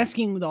can't. No. You're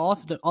asking all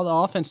the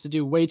offense to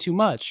do way too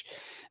much.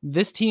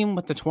 This team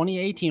with the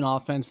 2018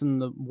 offense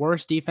and the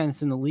worst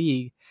defense in the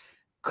league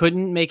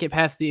couldn't make it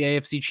past the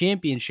AFC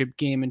Championship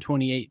game in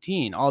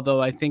 2018. Although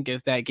I think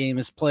if that game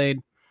is played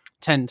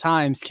 10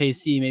 times,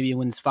 KC maybe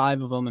wins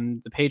 5 of them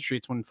and the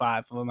Patriots win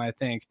 5 of them. I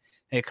think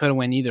it could have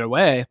went either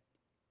way.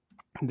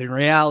 The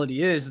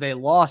reality is they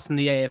lost in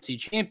the AFC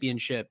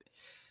Championship.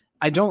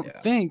 I don't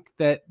think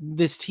that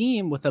this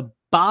team with a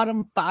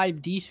bottom 5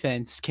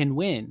 defense can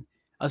win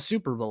a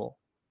Super Bowl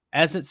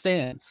as it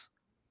stands.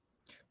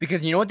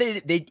 Because you know what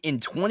they in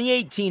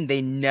 2018,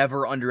 they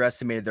never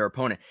underestimated their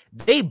opponent.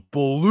 They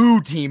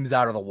blew teams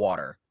out of the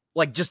water.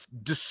 Like, just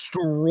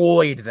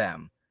destroyed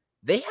them.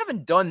 They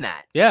haven't done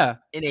that. Yeah.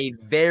 In a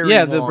very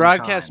long the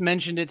broadcast time.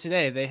 mentioned it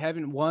today. They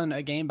haven't won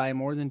a game by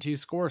more than 2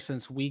 scores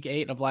since week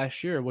 8 of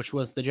last year, which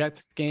was the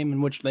Jets game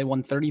in which they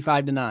won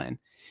 35-9.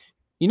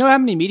 You know how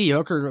many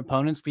mediocre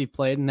opponents we've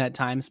played in that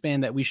time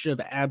span that we should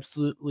have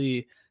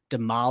absolutely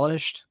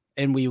demolished,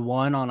 and we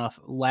won on a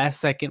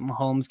last-second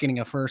Mahomes getting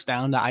a first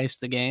down to ice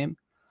the game?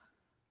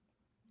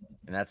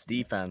 And that's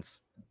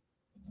defense.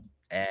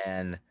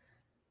 And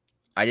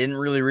I didn't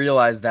really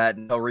realize that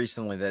until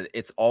recently, that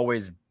it's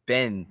always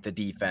been the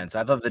defense.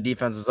 I thought the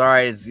defense is all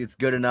right. It's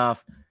good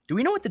enough. Do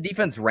we know what the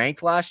defense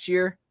ranked last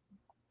year?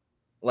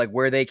 Like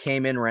where they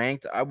came in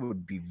ranked? I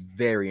would be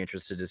very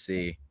interested to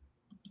see.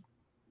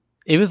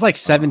 It was like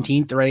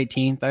 17th or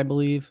 18th, I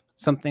believe.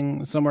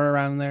 Somewhere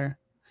around there.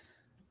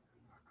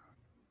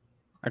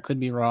 I could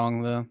be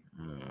wrong, though.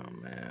 Oh,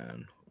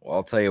 man. Well,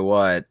 I'll tell you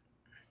what.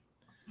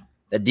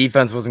 That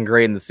defense wasn't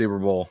great in the Super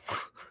Bowl.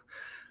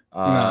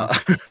 No.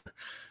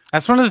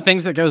 That's one of the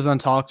things that goes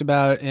untalked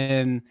about,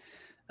 and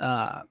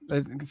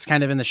it's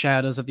kind of in the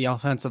shadows of the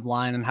offensive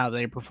line and how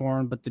they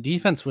performed. But the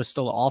defense was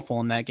still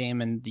awful in that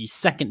game, and the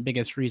second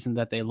biggest reason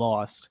that they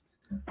lost.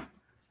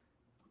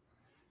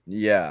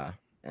 Yeah.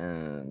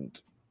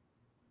 And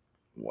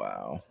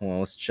wow. Well,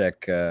 let's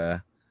check.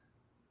 Let's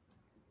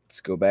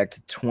go back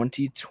to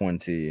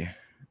 2020.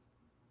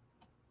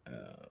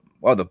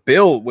 Wow, the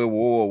Bills.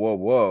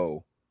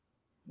 Whoa.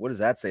 What does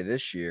that say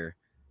this year?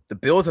 The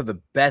Bills have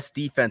the best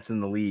defense in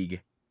the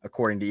league,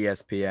 according to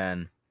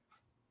ESPN.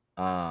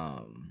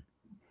 Wow.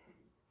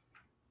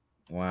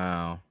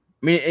 I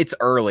mean, it's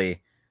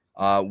early.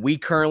 We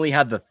currently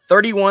have the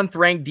 31th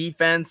ranked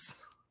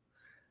defense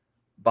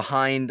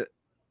behind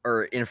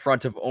or in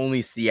front of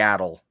only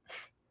Seattle.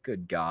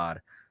 Good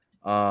God.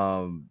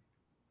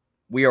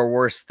 We are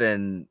worse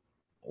than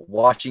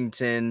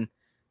Washington.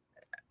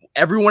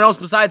 Everyone else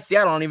besides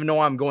Seattle. I don't even know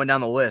why I'm going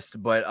down the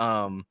list, but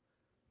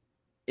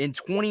in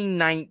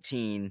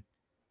 2019,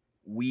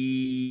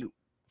 where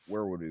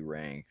would we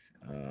rank?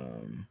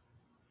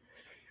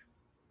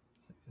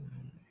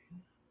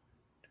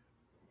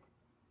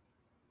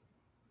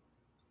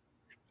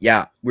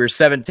 Yeah, we were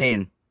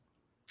 17.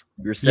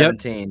 We were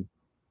 17. Yep.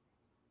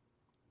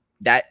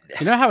 That,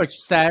 you know how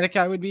ecstatic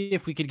I would be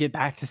if we could get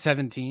back to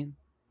 17?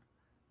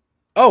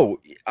 Oh,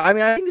 I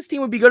mean, I think this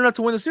team would be good enough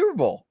to win the Super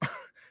Bowl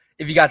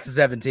if you got to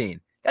 17.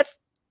 That's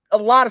a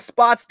lot of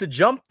spots to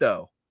jump,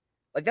 though.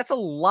 Like, that's a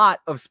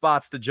lot of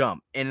spots to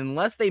jump. And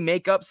unless they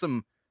make up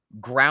some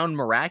ground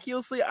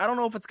miraculously, I don't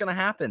know if it's going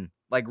to happen.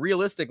 Like,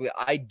 realistically,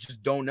 I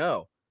just don't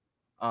know.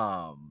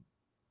 I'm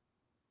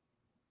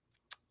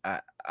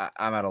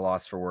at a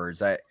loss for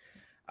words. I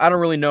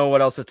don't really know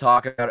what else to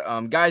talk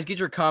about. Guys, get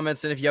your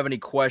comments in if you have any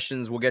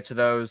questions. We'll get to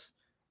those.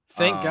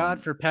 Thank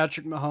God for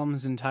Patrick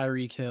Mahomes and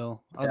Tyreek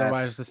Hill.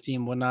 Otherwise, this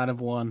team would not have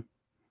won.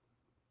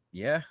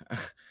 Yeah.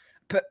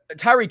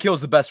 Tyreek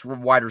Hill's the best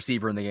wide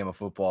receiver in the game of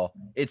football.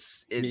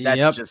 That's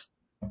just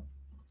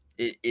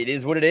it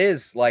is what it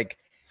is. Like,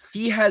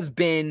 he has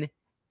been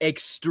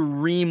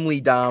extremely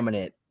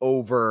dominant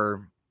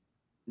over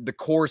the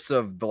course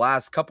of the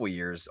last couple of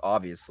years,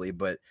 obviously,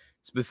 but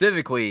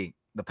specifically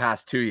the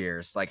past 2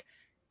 years. Like,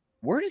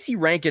 where does he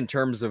rank in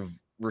terms of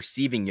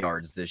receiving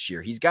yards this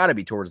year? He's got to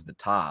be towards the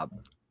top.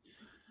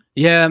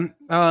 Yeah,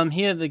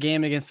 he had the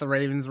game against the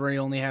Ravens where he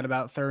only had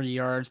about 30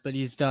 yards, but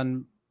he's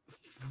done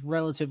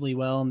relatively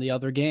well in the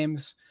other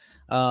games.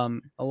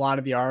 A lot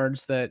of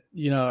yards that,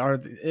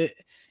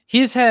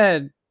 he's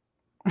had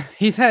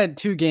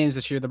 2 games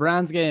this year, the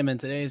Browns game and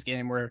today's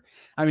game, where,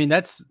 I mean,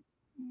 that's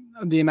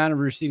the amount of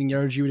receiving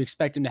yards you would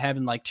expect him to have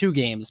in like 2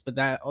 games, but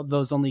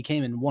those only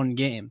came in 1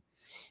 game.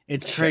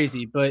 It's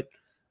crazy. But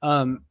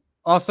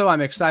also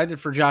I'm excited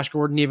for Josh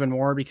Gordon even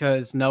more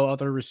because no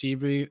other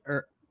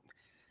receiver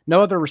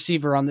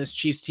on this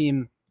Chiefs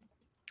team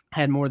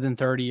had more than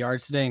 30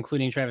 yards today,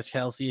 including Travis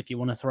Kelce, if you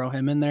want to throw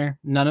him in there.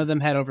 None of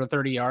them had over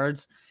 30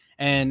 yards.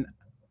 And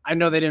I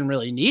know they didn't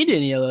really need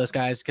any of those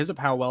guys because of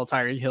how well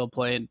Tyreek Hill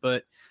played,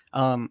 but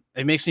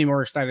it makes me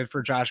more excited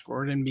for Josh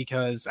Gordon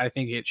because I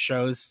think it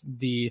shows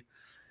the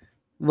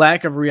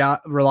lack of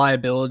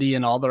reliability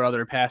in all their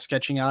other pass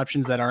catching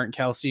options that aren't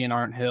Kelce and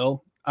aren't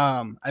Hill.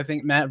 I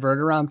think Matt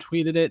Verderam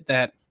tweeted it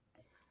that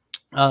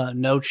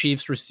no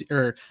Chiefs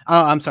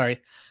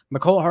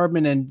McCole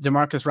Hardman and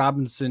Demarcus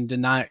Robinson did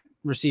not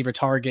receive a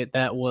target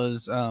that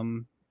was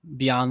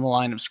beyond the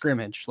line of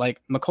scrimmage.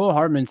 Like, McCole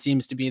Hardman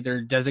seems to be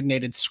their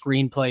designated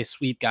screenplay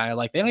sweep guy.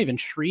 Like, they don't even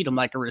treat him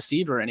like a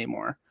receiver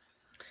anymore.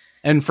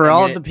 And for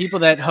all of the people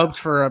that hoped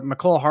for a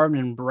McCole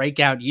Hardman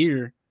breakout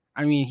year,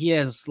 I mean, he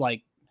has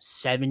like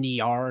 70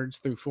 yards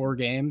through 4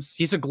 games.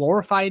 He's a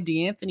glorified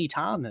DeAnthony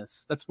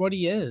Thomas. That's what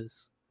he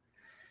is.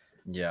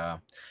 Yeah.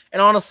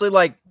 And honestly,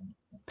 like,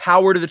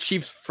 power to the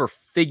Chiefs for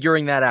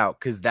figuring that out,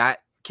 because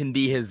that can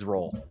be his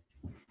role.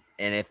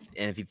 And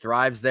if he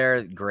thrives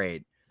there,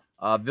 great.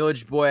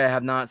 Village Boy, I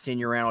have not seen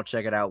you around. I'll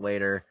check it out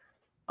later.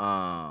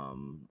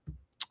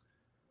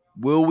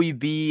 Will we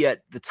be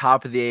at the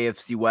top of the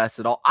AFC West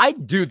at all? I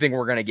do think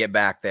we're going to get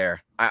back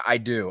there. I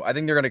do. I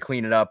think they're going to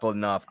clean it up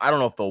enough. I don't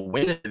know if they'll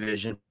win the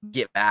division,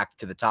 get back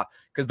to the top,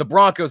 because the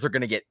Broncos are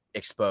going to get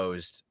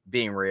exposed,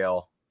 being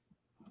real.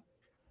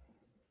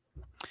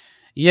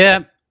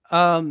 Yeah.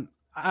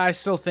 I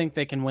still think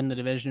they can win the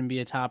division and be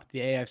atop the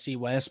AFC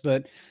West,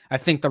 but I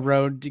think the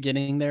road to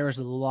getting there is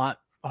a lot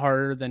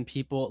harder than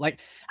people like.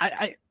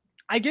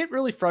 I get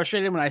really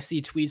frustrated when I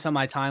see tweets on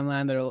my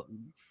timeline that are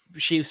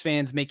Chiefs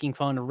fans making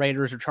fun of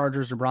Raiders or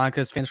Chargers or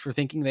Broncos fans for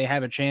thinking they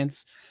have a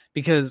chance,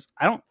 because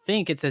I don't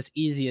think it's as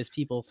easy as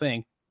people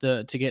think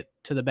to get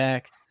to the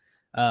back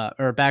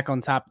or back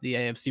on top of the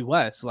AFC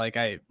West. Like,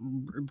 I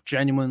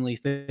genuinely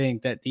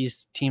think that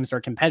these teams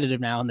are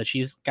competitive now, and the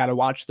Chiefs got to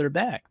watch their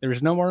back.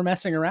 There's no more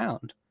messing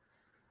around.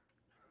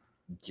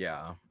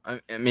 Yeah,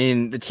 I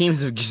mean, the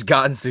teams have just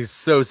gotten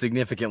so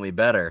significantly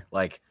better.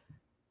 Like,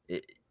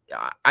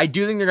 I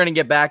do think they're going to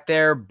get back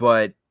there,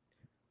 but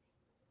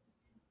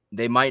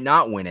they might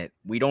not win it.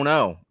 We don't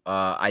know.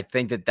 I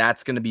think that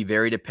that's going to be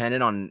very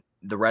dependent on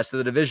the rest of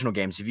the divisional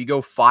games. If you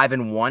go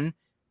 5-1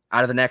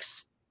 out of the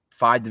next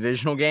 5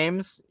 divisional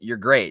games, you're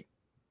great.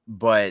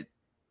 But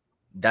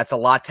that's a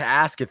lot to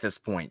ask at this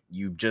point.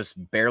 You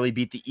just barely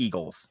beat the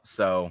Eagles.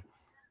 So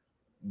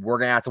we're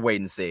going to have to wait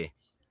and see.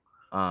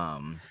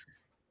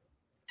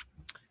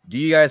 Do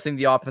you guys think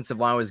the offensive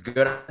line was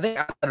good? I think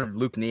out of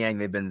Luke Niang,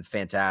 they've been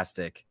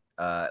fantastic,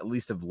 at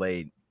least of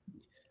late.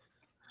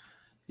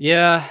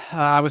 Yeah,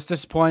 I was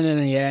disappointed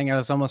in Yang. I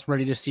was almost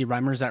ready to see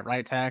Reimers at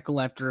right tackle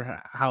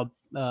after how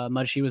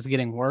much he was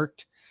getting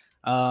worked.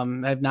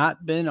 I've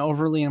not been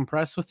overly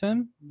impressed with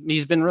him.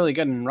 He's been really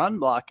good in run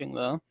blocking,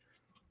 though.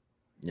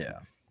 Yeah.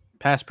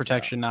 Pass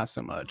protection, not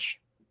so much.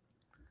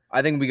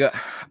 I think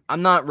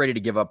I'm not ready to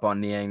give up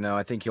on Niang, though.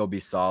 I think he'll be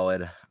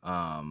solid.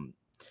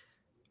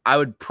 I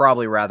would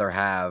probably rather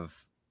have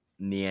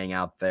Niang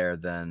out there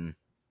than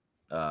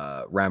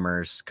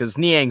Reimers, because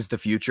Niang's the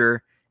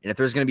future. And if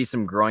there's going to be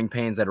some growing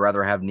pains, I'd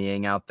rather have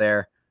Niang out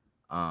there.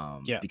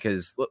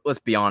 Because let's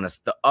be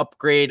honest, the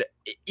upgrade,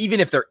 even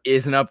if there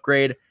is an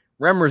upgrade,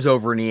 Reimers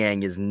over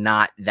Niang is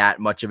not that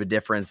much of a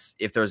difference,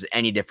 if there's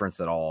any difference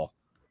at all.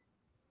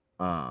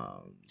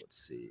 Let's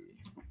see.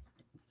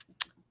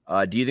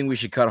 Do you think we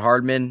should cut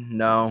Hardman?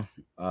 No.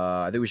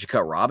 I think we should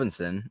cut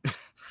Robinson.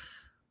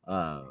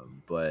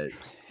 But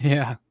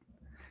yeah.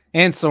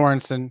 And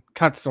Sorensen.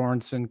 Cut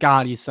Sorensen.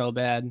 God, he's so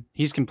bad.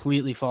 He's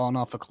completely fallen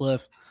off a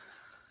cliff.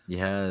 He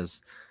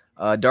has.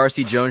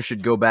 Darcy Jones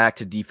should go back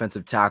to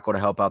defensive tackle to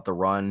help out the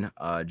run.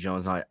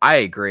 Jones, I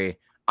agree.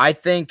 I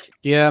think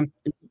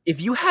if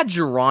you had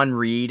Jerron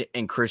Reed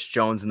and Chris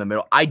Jones in the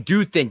middle, I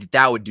do think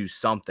that would do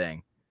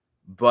something.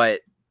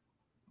 But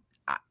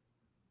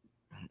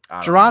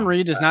Jerron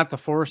Reed is not the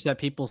force that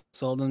people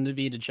sold him to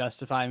be to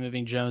justify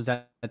moving Jones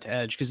at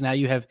edge, because now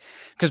you have,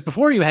 because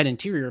before you had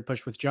interior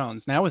push with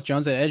Jones. Now with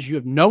Jones at edge, you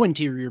have no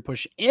interior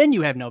push and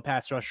you have no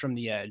pass rush from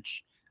the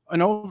edge.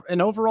 An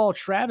overall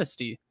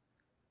travesty.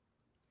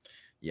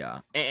 Yeah.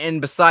 And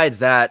besides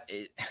that,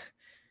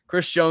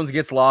 Chris Jones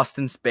gets lost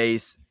in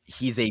space.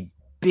 He's a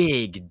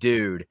big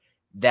dude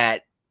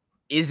that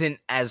isn't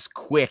as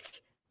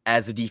quick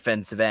as a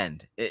defensive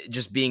end,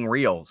 just being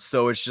real.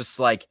 So it's just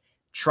like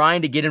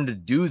trying to get him to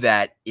do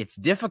that. It's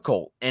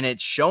difficult. And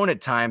it's shown at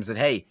times that,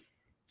 hey,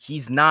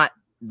 he's not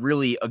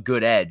really a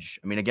good edge.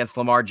 I mean, against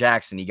Lamar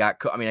Jackson, he got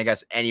cooked. I mean, I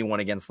guess anyone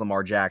against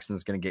Lamar Jackson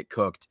is going to get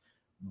cooked.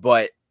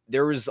 But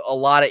there was a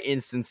lot of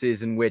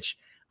instances in which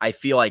I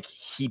feel like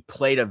he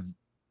played a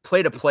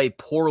play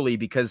poorly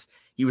because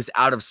he was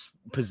out of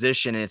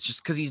position, and it's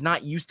just because he's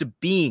not used to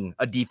being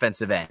a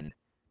defensive end.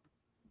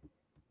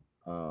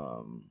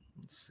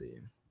 Let's see.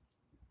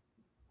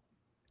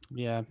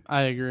 Yeah,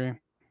 I agree.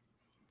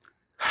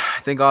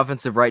 I think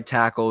offensive right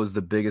tackle is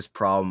the biggest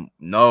problem.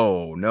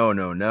 No.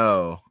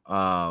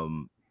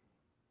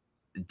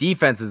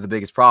 Defense is the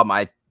biggest problem.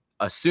 I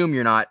assume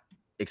you're not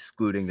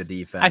excluding the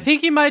defense. I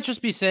think he might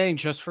just be saying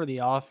just for the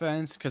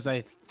offense, because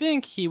I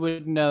think he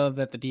would know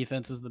that the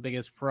defense is the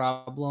biggest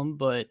problem.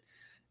 But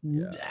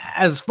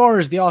as far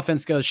as the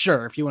offense goes,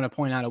 sure, if you want to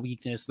point out a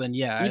weakness, then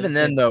yeah. Even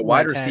then, the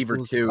wide receiver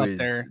too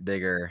is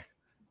bigger.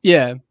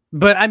 Yeah,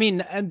 but I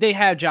mean, they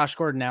have Josh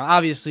Gordon now.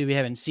 Obviously, we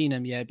haven't seen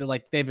him yet, but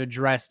like they've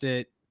addressed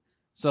it.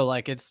 So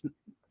like it's,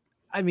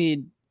 I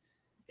mean,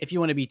 if you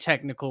want to be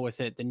technical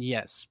with it, then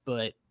yes,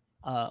 but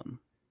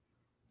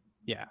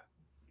yeah.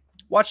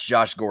 Watch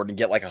Josh Gordon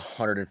get like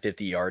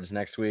 150 yards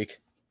next week.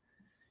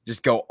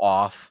 Just go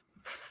off.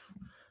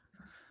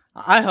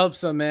 I hope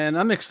so, man.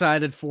 I'm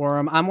excited for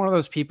him. I'm one of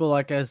those people,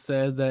 like I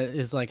said, that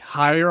is like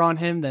higher on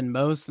him than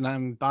most,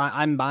 and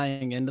I'm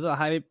buying into the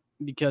hype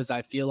because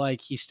I feel like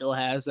he still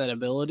has that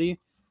ability.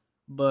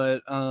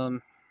 But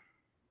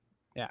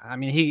yeah, I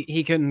mean,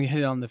 he couldn't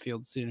hit on the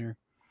field sooner.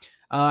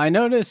 I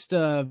noticed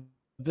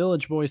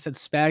Village Boy said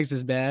Spags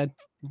is bad,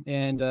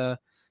 and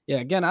yeah,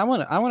 again, I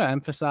want to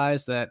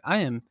emphasize that I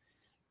am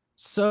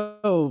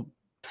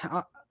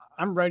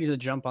I'm ready to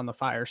jump on the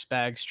Fire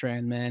Spags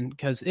trend, man,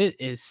 because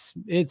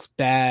it's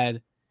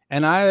bad.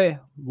 And I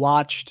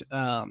watched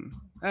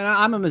and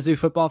I'm a Mizzou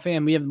football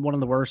fan. We have one of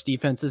the worst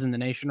defenses in the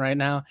nation right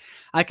now.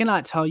 I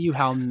cannot tell you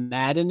how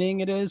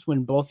maddening it is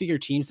when both of your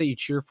teams that you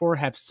cheer for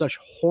have such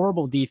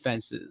horrible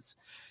defenses.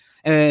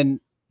 And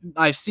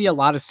I see a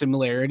lot of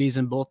similarities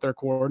in both their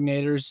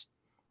coordinators,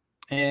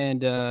 and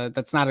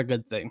that's not a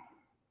good thing.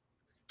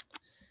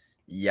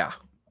 Yeah.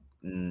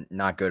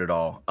 Not good at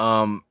all.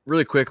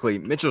 Really quickly,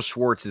 Mitchell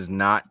Schwartz is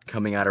not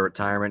coming out of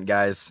retirement,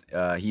 guys.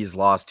 He's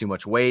lost too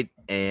much weight,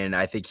 and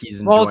I think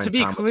he's Well, enjoying to be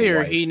time with the clear,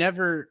 wife.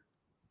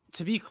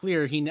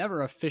 he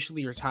never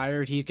officially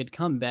retired. He could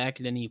come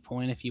back at any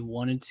point if he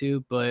wanted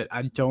to, but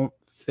I don't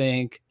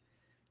think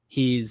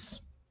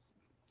he's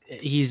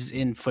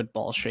in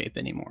football shape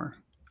anymore.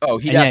 Oh,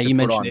 he'd And yeah, have to you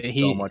put mentioned on it.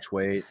 so much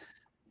weight.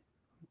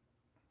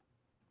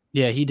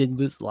 He did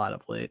lose a lot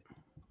of weight.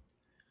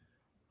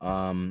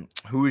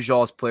 Who was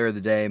y'all's player of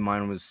the day?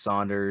 Mine was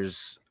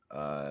Saunders.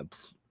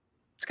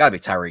 It's got to be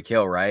Tyreek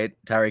Hill, right?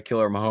 Tyreek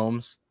Hill or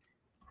Mahomes?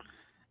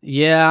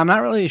 Yeah, I'm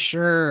not really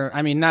sure.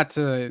 I mean, not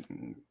to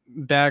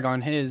bag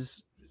on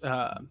his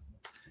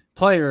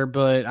player,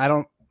 but I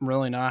don't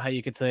really know how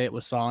you could say it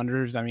was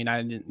Saunders. I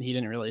mean, he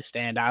didn't really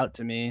stand out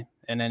to me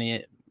in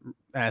any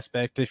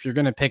aspect. If you're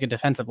going to pick a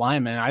defensive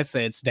lineman, I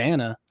say it's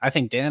Dana. I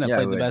think Dana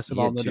played the best of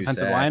all the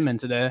defensive linemen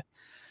today.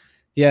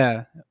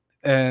 Yeah.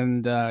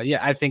 And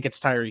I think it's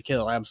Tyreek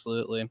Hill.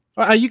 Absolutely.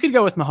 You could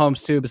go with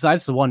Mahomes too.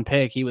 Besides the one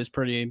pick, he was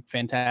pretty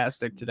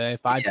fantastic today.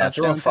 5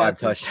 touchdown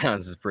passes. 5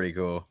 touchdowns is pretty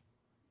cool.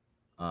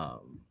 Let's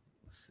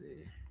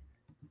see.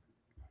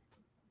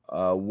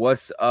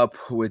 What's up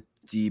with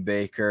D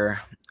Baker?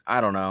 I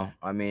don't know.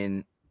 I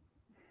mean,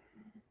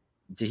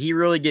 did he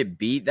really get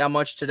beat that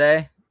much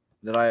today?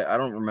 I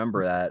don't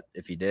remember that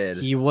if he did.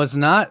 He was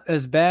not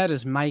as bad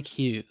as Mike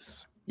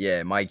Hughes.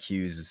 Yeah, Mike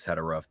Hughes had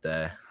a rough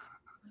day.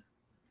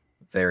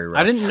 Very rough.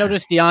 I didn't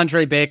notice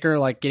DeAndre Baker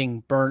getting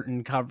burnt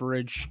in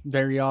coverage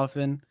very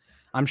often.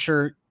 I'm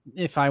sure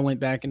if I went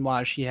back and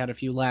watched, he had a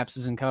few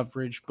lapses in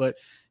coverage, but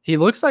he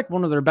looks like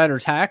one of their better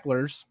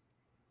tacklers.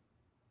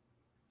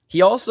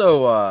 He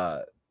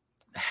also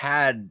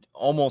had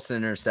almost an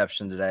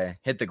interception today,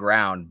 hit the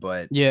ground,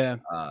 but yeah,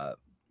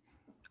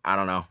 I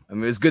don't know. I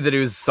mean, it was good that he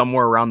was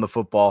somewhere around the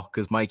football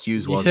because Mike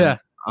Hughes wasn't.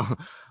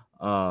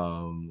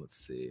 Let's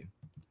see.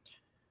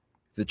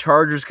 The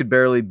Chargers could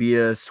barely beat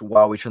us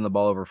while we turn the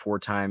ball over 4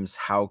 times.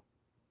 How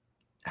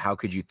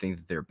could you think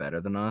that they're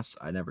better than us?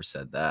 I never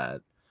said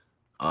that.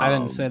 I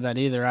didn't say that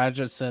either. I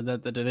just said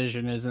that the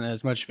division isn't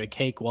as much of a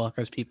cakewalk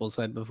as people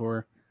said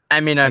before.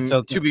 I mean,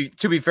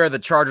 to be fair, the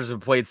Chargers have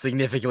played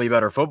significantly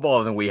better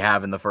football than we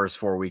have in the first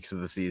 4 weeks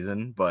of the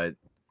season, but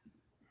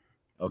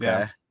okay.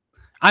 Yeah.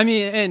 I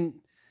mean, and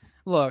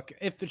look,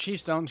 if the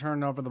Chiefs don't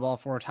turn over the ball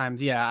 4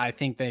 times, yeah, I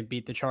think they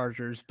beat the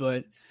Chargers,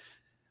 but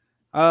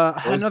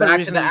another back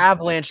reason to the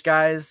Avalanche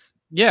guys.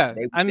 Yeah,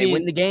 they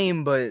win the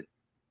game, but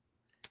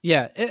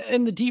yeah,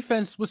 and the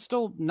defense was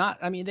still not.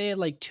 I mean, they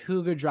had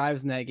 2 good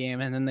drives in that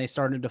game, and then they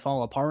started to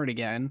fall apart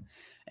again.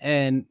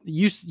 And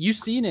you've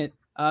seen it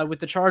with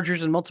the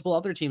Chargers and multiple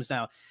other teams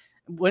now.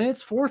 When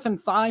it's 4th and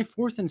 5,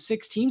 4th and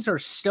 6, teams are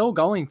still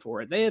going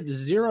for it. They have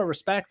zero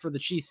respect for the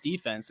Chiefs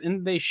defense,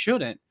 and they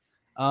shouldn't.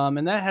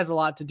 And that has a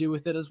lot to do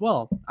with it as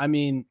well. I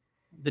mean,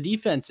 the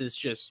defense is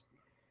just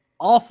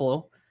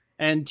awful.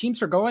 And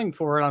teams are going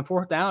for it on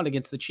 4th down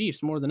against the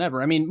Chiefs more than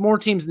ever. I mean, more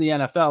teams in the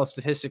NFL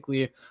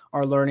statistically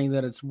are learning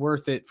that it's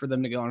worth it for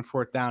them to go on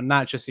 4th down,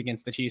 not just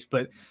against the Chiefs.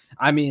 But,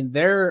 I mean,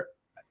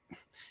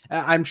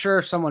 I'm sure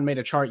if someone made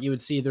a chart, you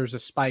would see there's a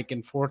spike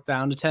in 4th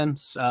down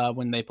attempts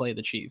when they play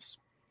the Chiefs.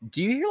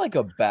 Do you hear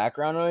a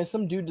background noise?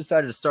 Some dude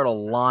decided to start a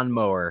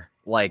lawnmower.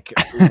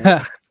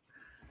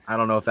 I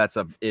don't know if that's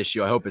an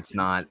issue. I hope it's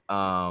not.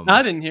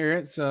 I didn't hear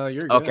it, so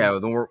you're good. Okay, well,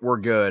 then we're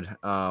good.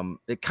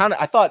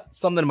 I thought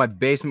something in my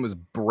basement was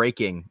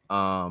breaking,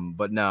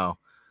 but no.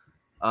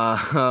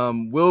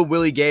 Will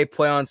Willie Gay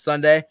play on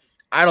Sunday?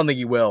 I don't think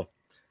he will.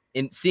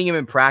 In seeing him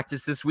in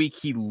practice this week,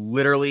 he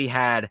literally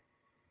had.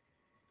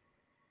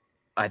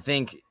 I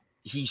think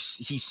he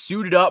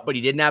suited up, but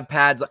he didn't have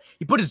pads.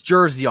 He put his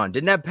jersey on,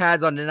 didn't have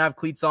pads on, didn't have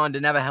cleats on,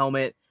 didn't have a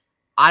helmet.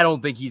 I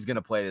don't think he's going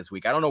to play this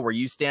week. I don't know where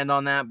you stand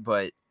on that,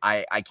 but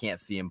I can't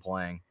see him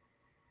playing.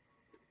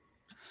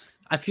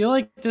 I feel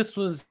like this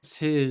was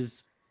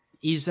his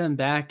ease him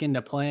back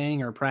into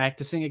playing or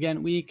practicing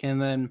again week,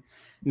 and then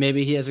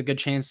maybe he has a good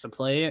chance to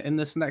play in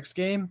this next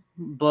game.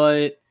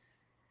 But,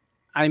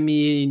 I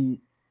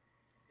mean,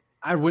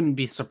 I wouldn't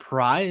be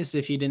surprised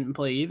if he didn't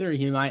play either.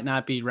 He might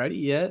not be ready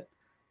yet.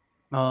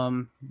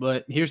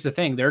 But here's the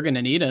thing. They're going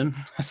to need him.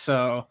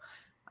 So,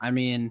 I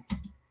mean,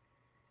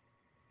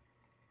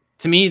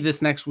 to me,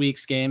 this next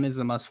week's game is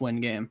a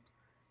must-win game.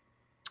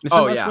 It's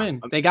a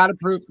must-win. They got to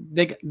prove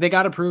they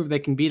got to prove they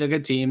can beat a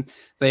good team.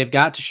 They've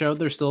got to show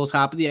they're still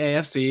top of the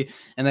AFC,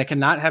 and they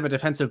cannot have a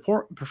defensive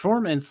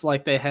performance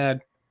like they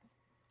had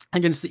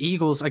against the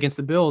Eagles, against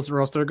the Bills, or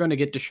else they're going to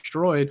get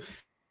destroyed.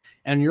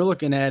 And you're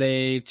looking at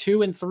a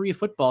 2-3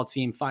 football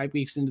team 5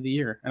 weeks into the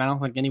year, and I don't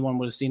think anyone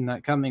would have seen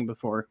that coming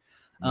before.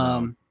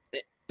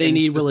 They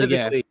need Willie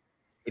Gay.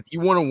 If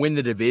you want to win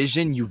the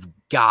division, you've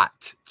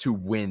got to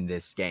win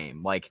this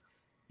game.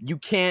 You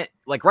can't,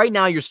 right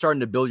now you're starting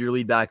to build your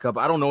lead back up.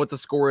 I don't know what the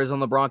score is on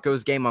the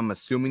Broncos game. I'm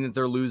assuming that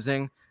they're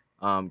losing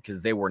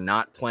because they were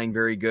not playing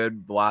very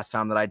good the last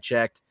time that I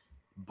checked.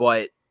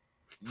 But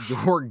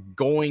you're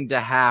going to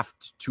have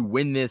to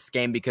win this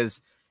game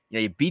because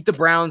you beat the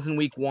Browns in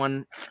week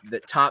 1,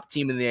 the top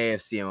team in the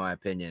AFC, in my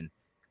opinion.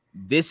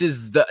 this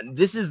is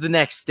the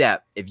next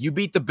step. If you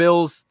beat the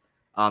Bills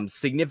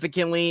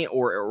significantly,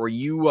 or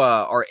you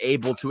are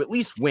able to at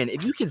least win,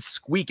 if you can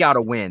squeak out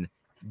a win,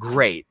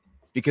 great,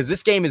 because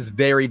this game is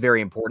very,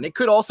 very important. It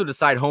could also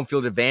decide home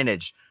field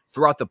advantage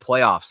throughout the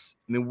playoffs.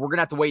 I mean, we're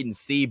gonna have to wait and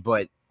see,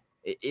 but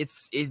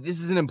this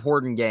is an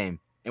important game,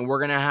 and we're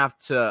gonna have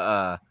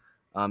to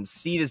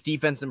see this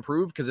defense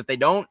improve, because if they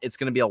don't, it's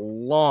gonna be a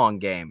long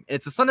game.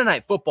 It's a Sunday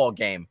night football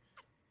game,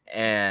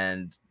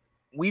 and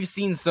we've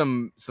seen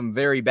some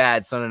very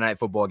bad Sunday night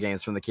football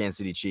games from the Kansas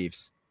City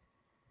Chiefs.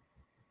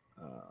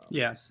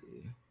 Yes.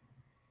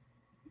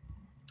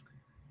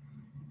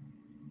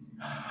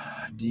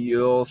 Do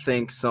you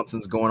think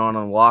something's going on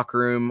in the locker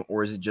room,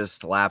 or is it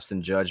just lapse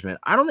in judgment?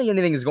 I don't think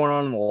anything is going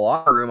on in the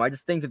locker room. I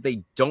just think that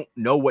they don't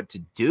know what to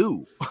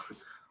do.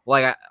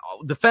 Like,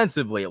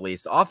 defensively, at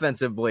least.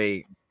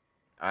 Offensively,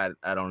 I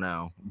don't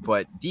know.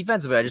 But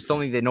defensively, I just don't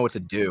think they know what to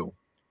do.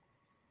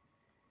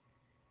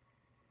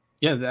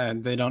 Yeah,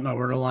 they don't know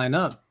where to line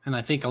up. And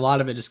I think a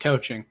lot of it is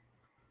coaching.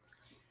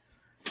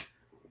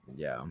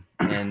 Yeah.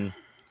 And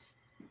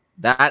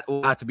that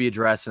will have to be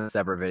addressed in a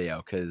separate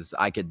video, because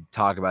I could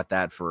talk about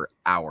that for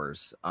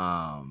hours.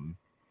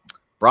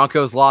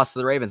 Broncos lost to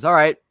the Ravens. All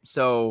right.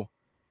 So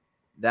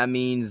that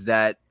means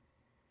that,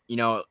 you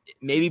know,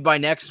 maybe by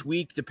next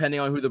week, depending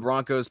on who the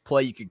Broncos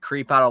play, you could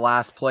creep out of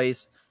last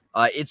place.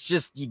 It's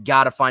just, you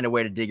got to find a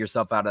way to dig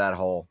yourself out of that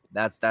hole.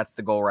 That's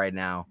the goal right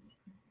now.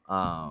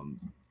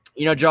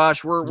 You know,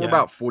 Josh, we're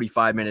about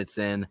 45 minutes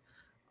in.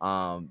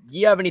 Do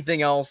you have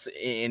anything else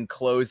in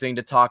closing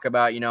to talk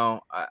about? You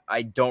know,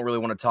 I don't really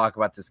want to talk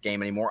about this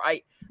game anymore.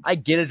 I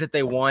get it that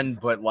they won,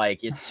 but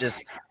like, it's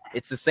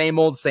the same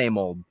old, same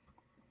old.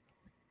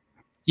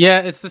 Yeah,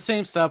 it's the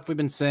same stuff we've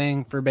been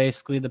saying for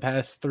basically the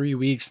past 3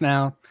 weeks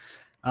now.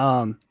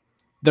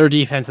 Their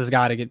defense has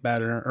got to get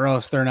better, or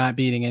else they're not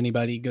beating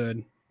anybody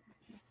good.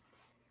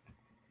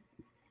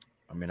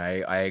 I mean,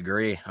 I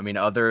agree. I mean,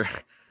 other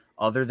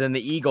than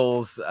the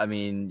Eagles, I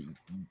mean,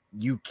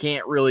 you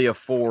can't really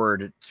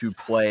afford to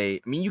play.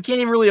 I mean, you can't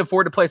even really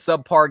afford to play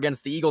subpar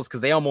against the Eagles,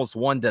 because they almost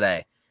won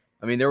today.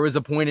 I mean, there was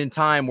a point in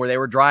time where they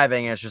were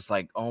driving, and it's just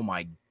like, oh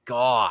my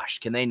gosh,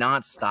 can they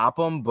not stop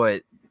them?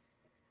 But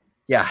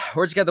yeah,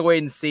 we're just got to wait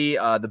and see.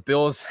 The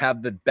Bills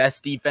have the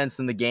best defense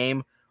in the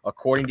game,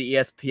 according to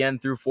ESPN,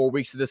 through 4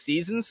 weeks of the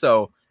season.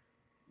 So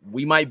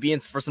we might be in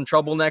for some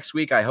trouble next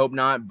week. I hope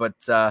not. But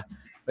with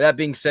that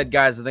being said,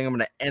 guys, I think I'm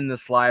going to end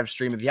this live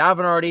stream. If you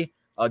haven't already,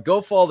 go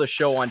follow the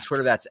show on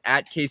Twitter. That's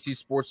at KC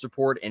Sports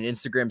Report, and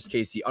Instagram's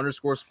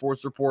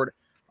KC_Sports Report.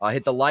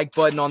 Hit the like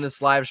button on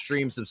this live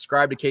stream.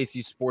 Subscribe to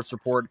KC Sports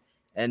Report.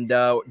 And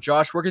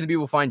Josh, where can the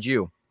people find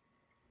you?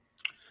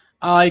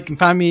 You can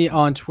find me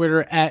on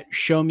Twitter at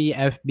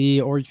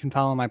ShowMeFB, or you can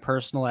follow my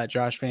personal at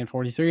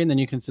JoshFan43, and then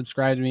you can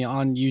subscribe to me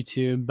on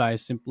YouTube by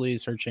simply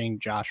searching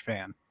Josh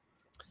Fan.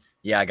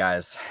 Yeah,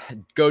 guys,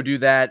 go do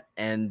that,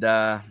 and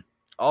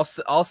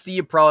I'll see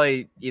you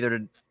probably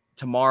either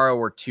tomorrow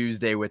or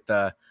Tuesday with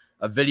a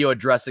video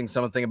addressing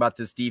something about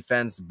this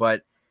defense.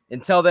 But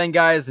until then,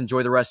 guys,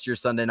 enjoy the rest of your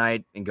Sunday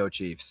night, and go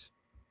Chiefs.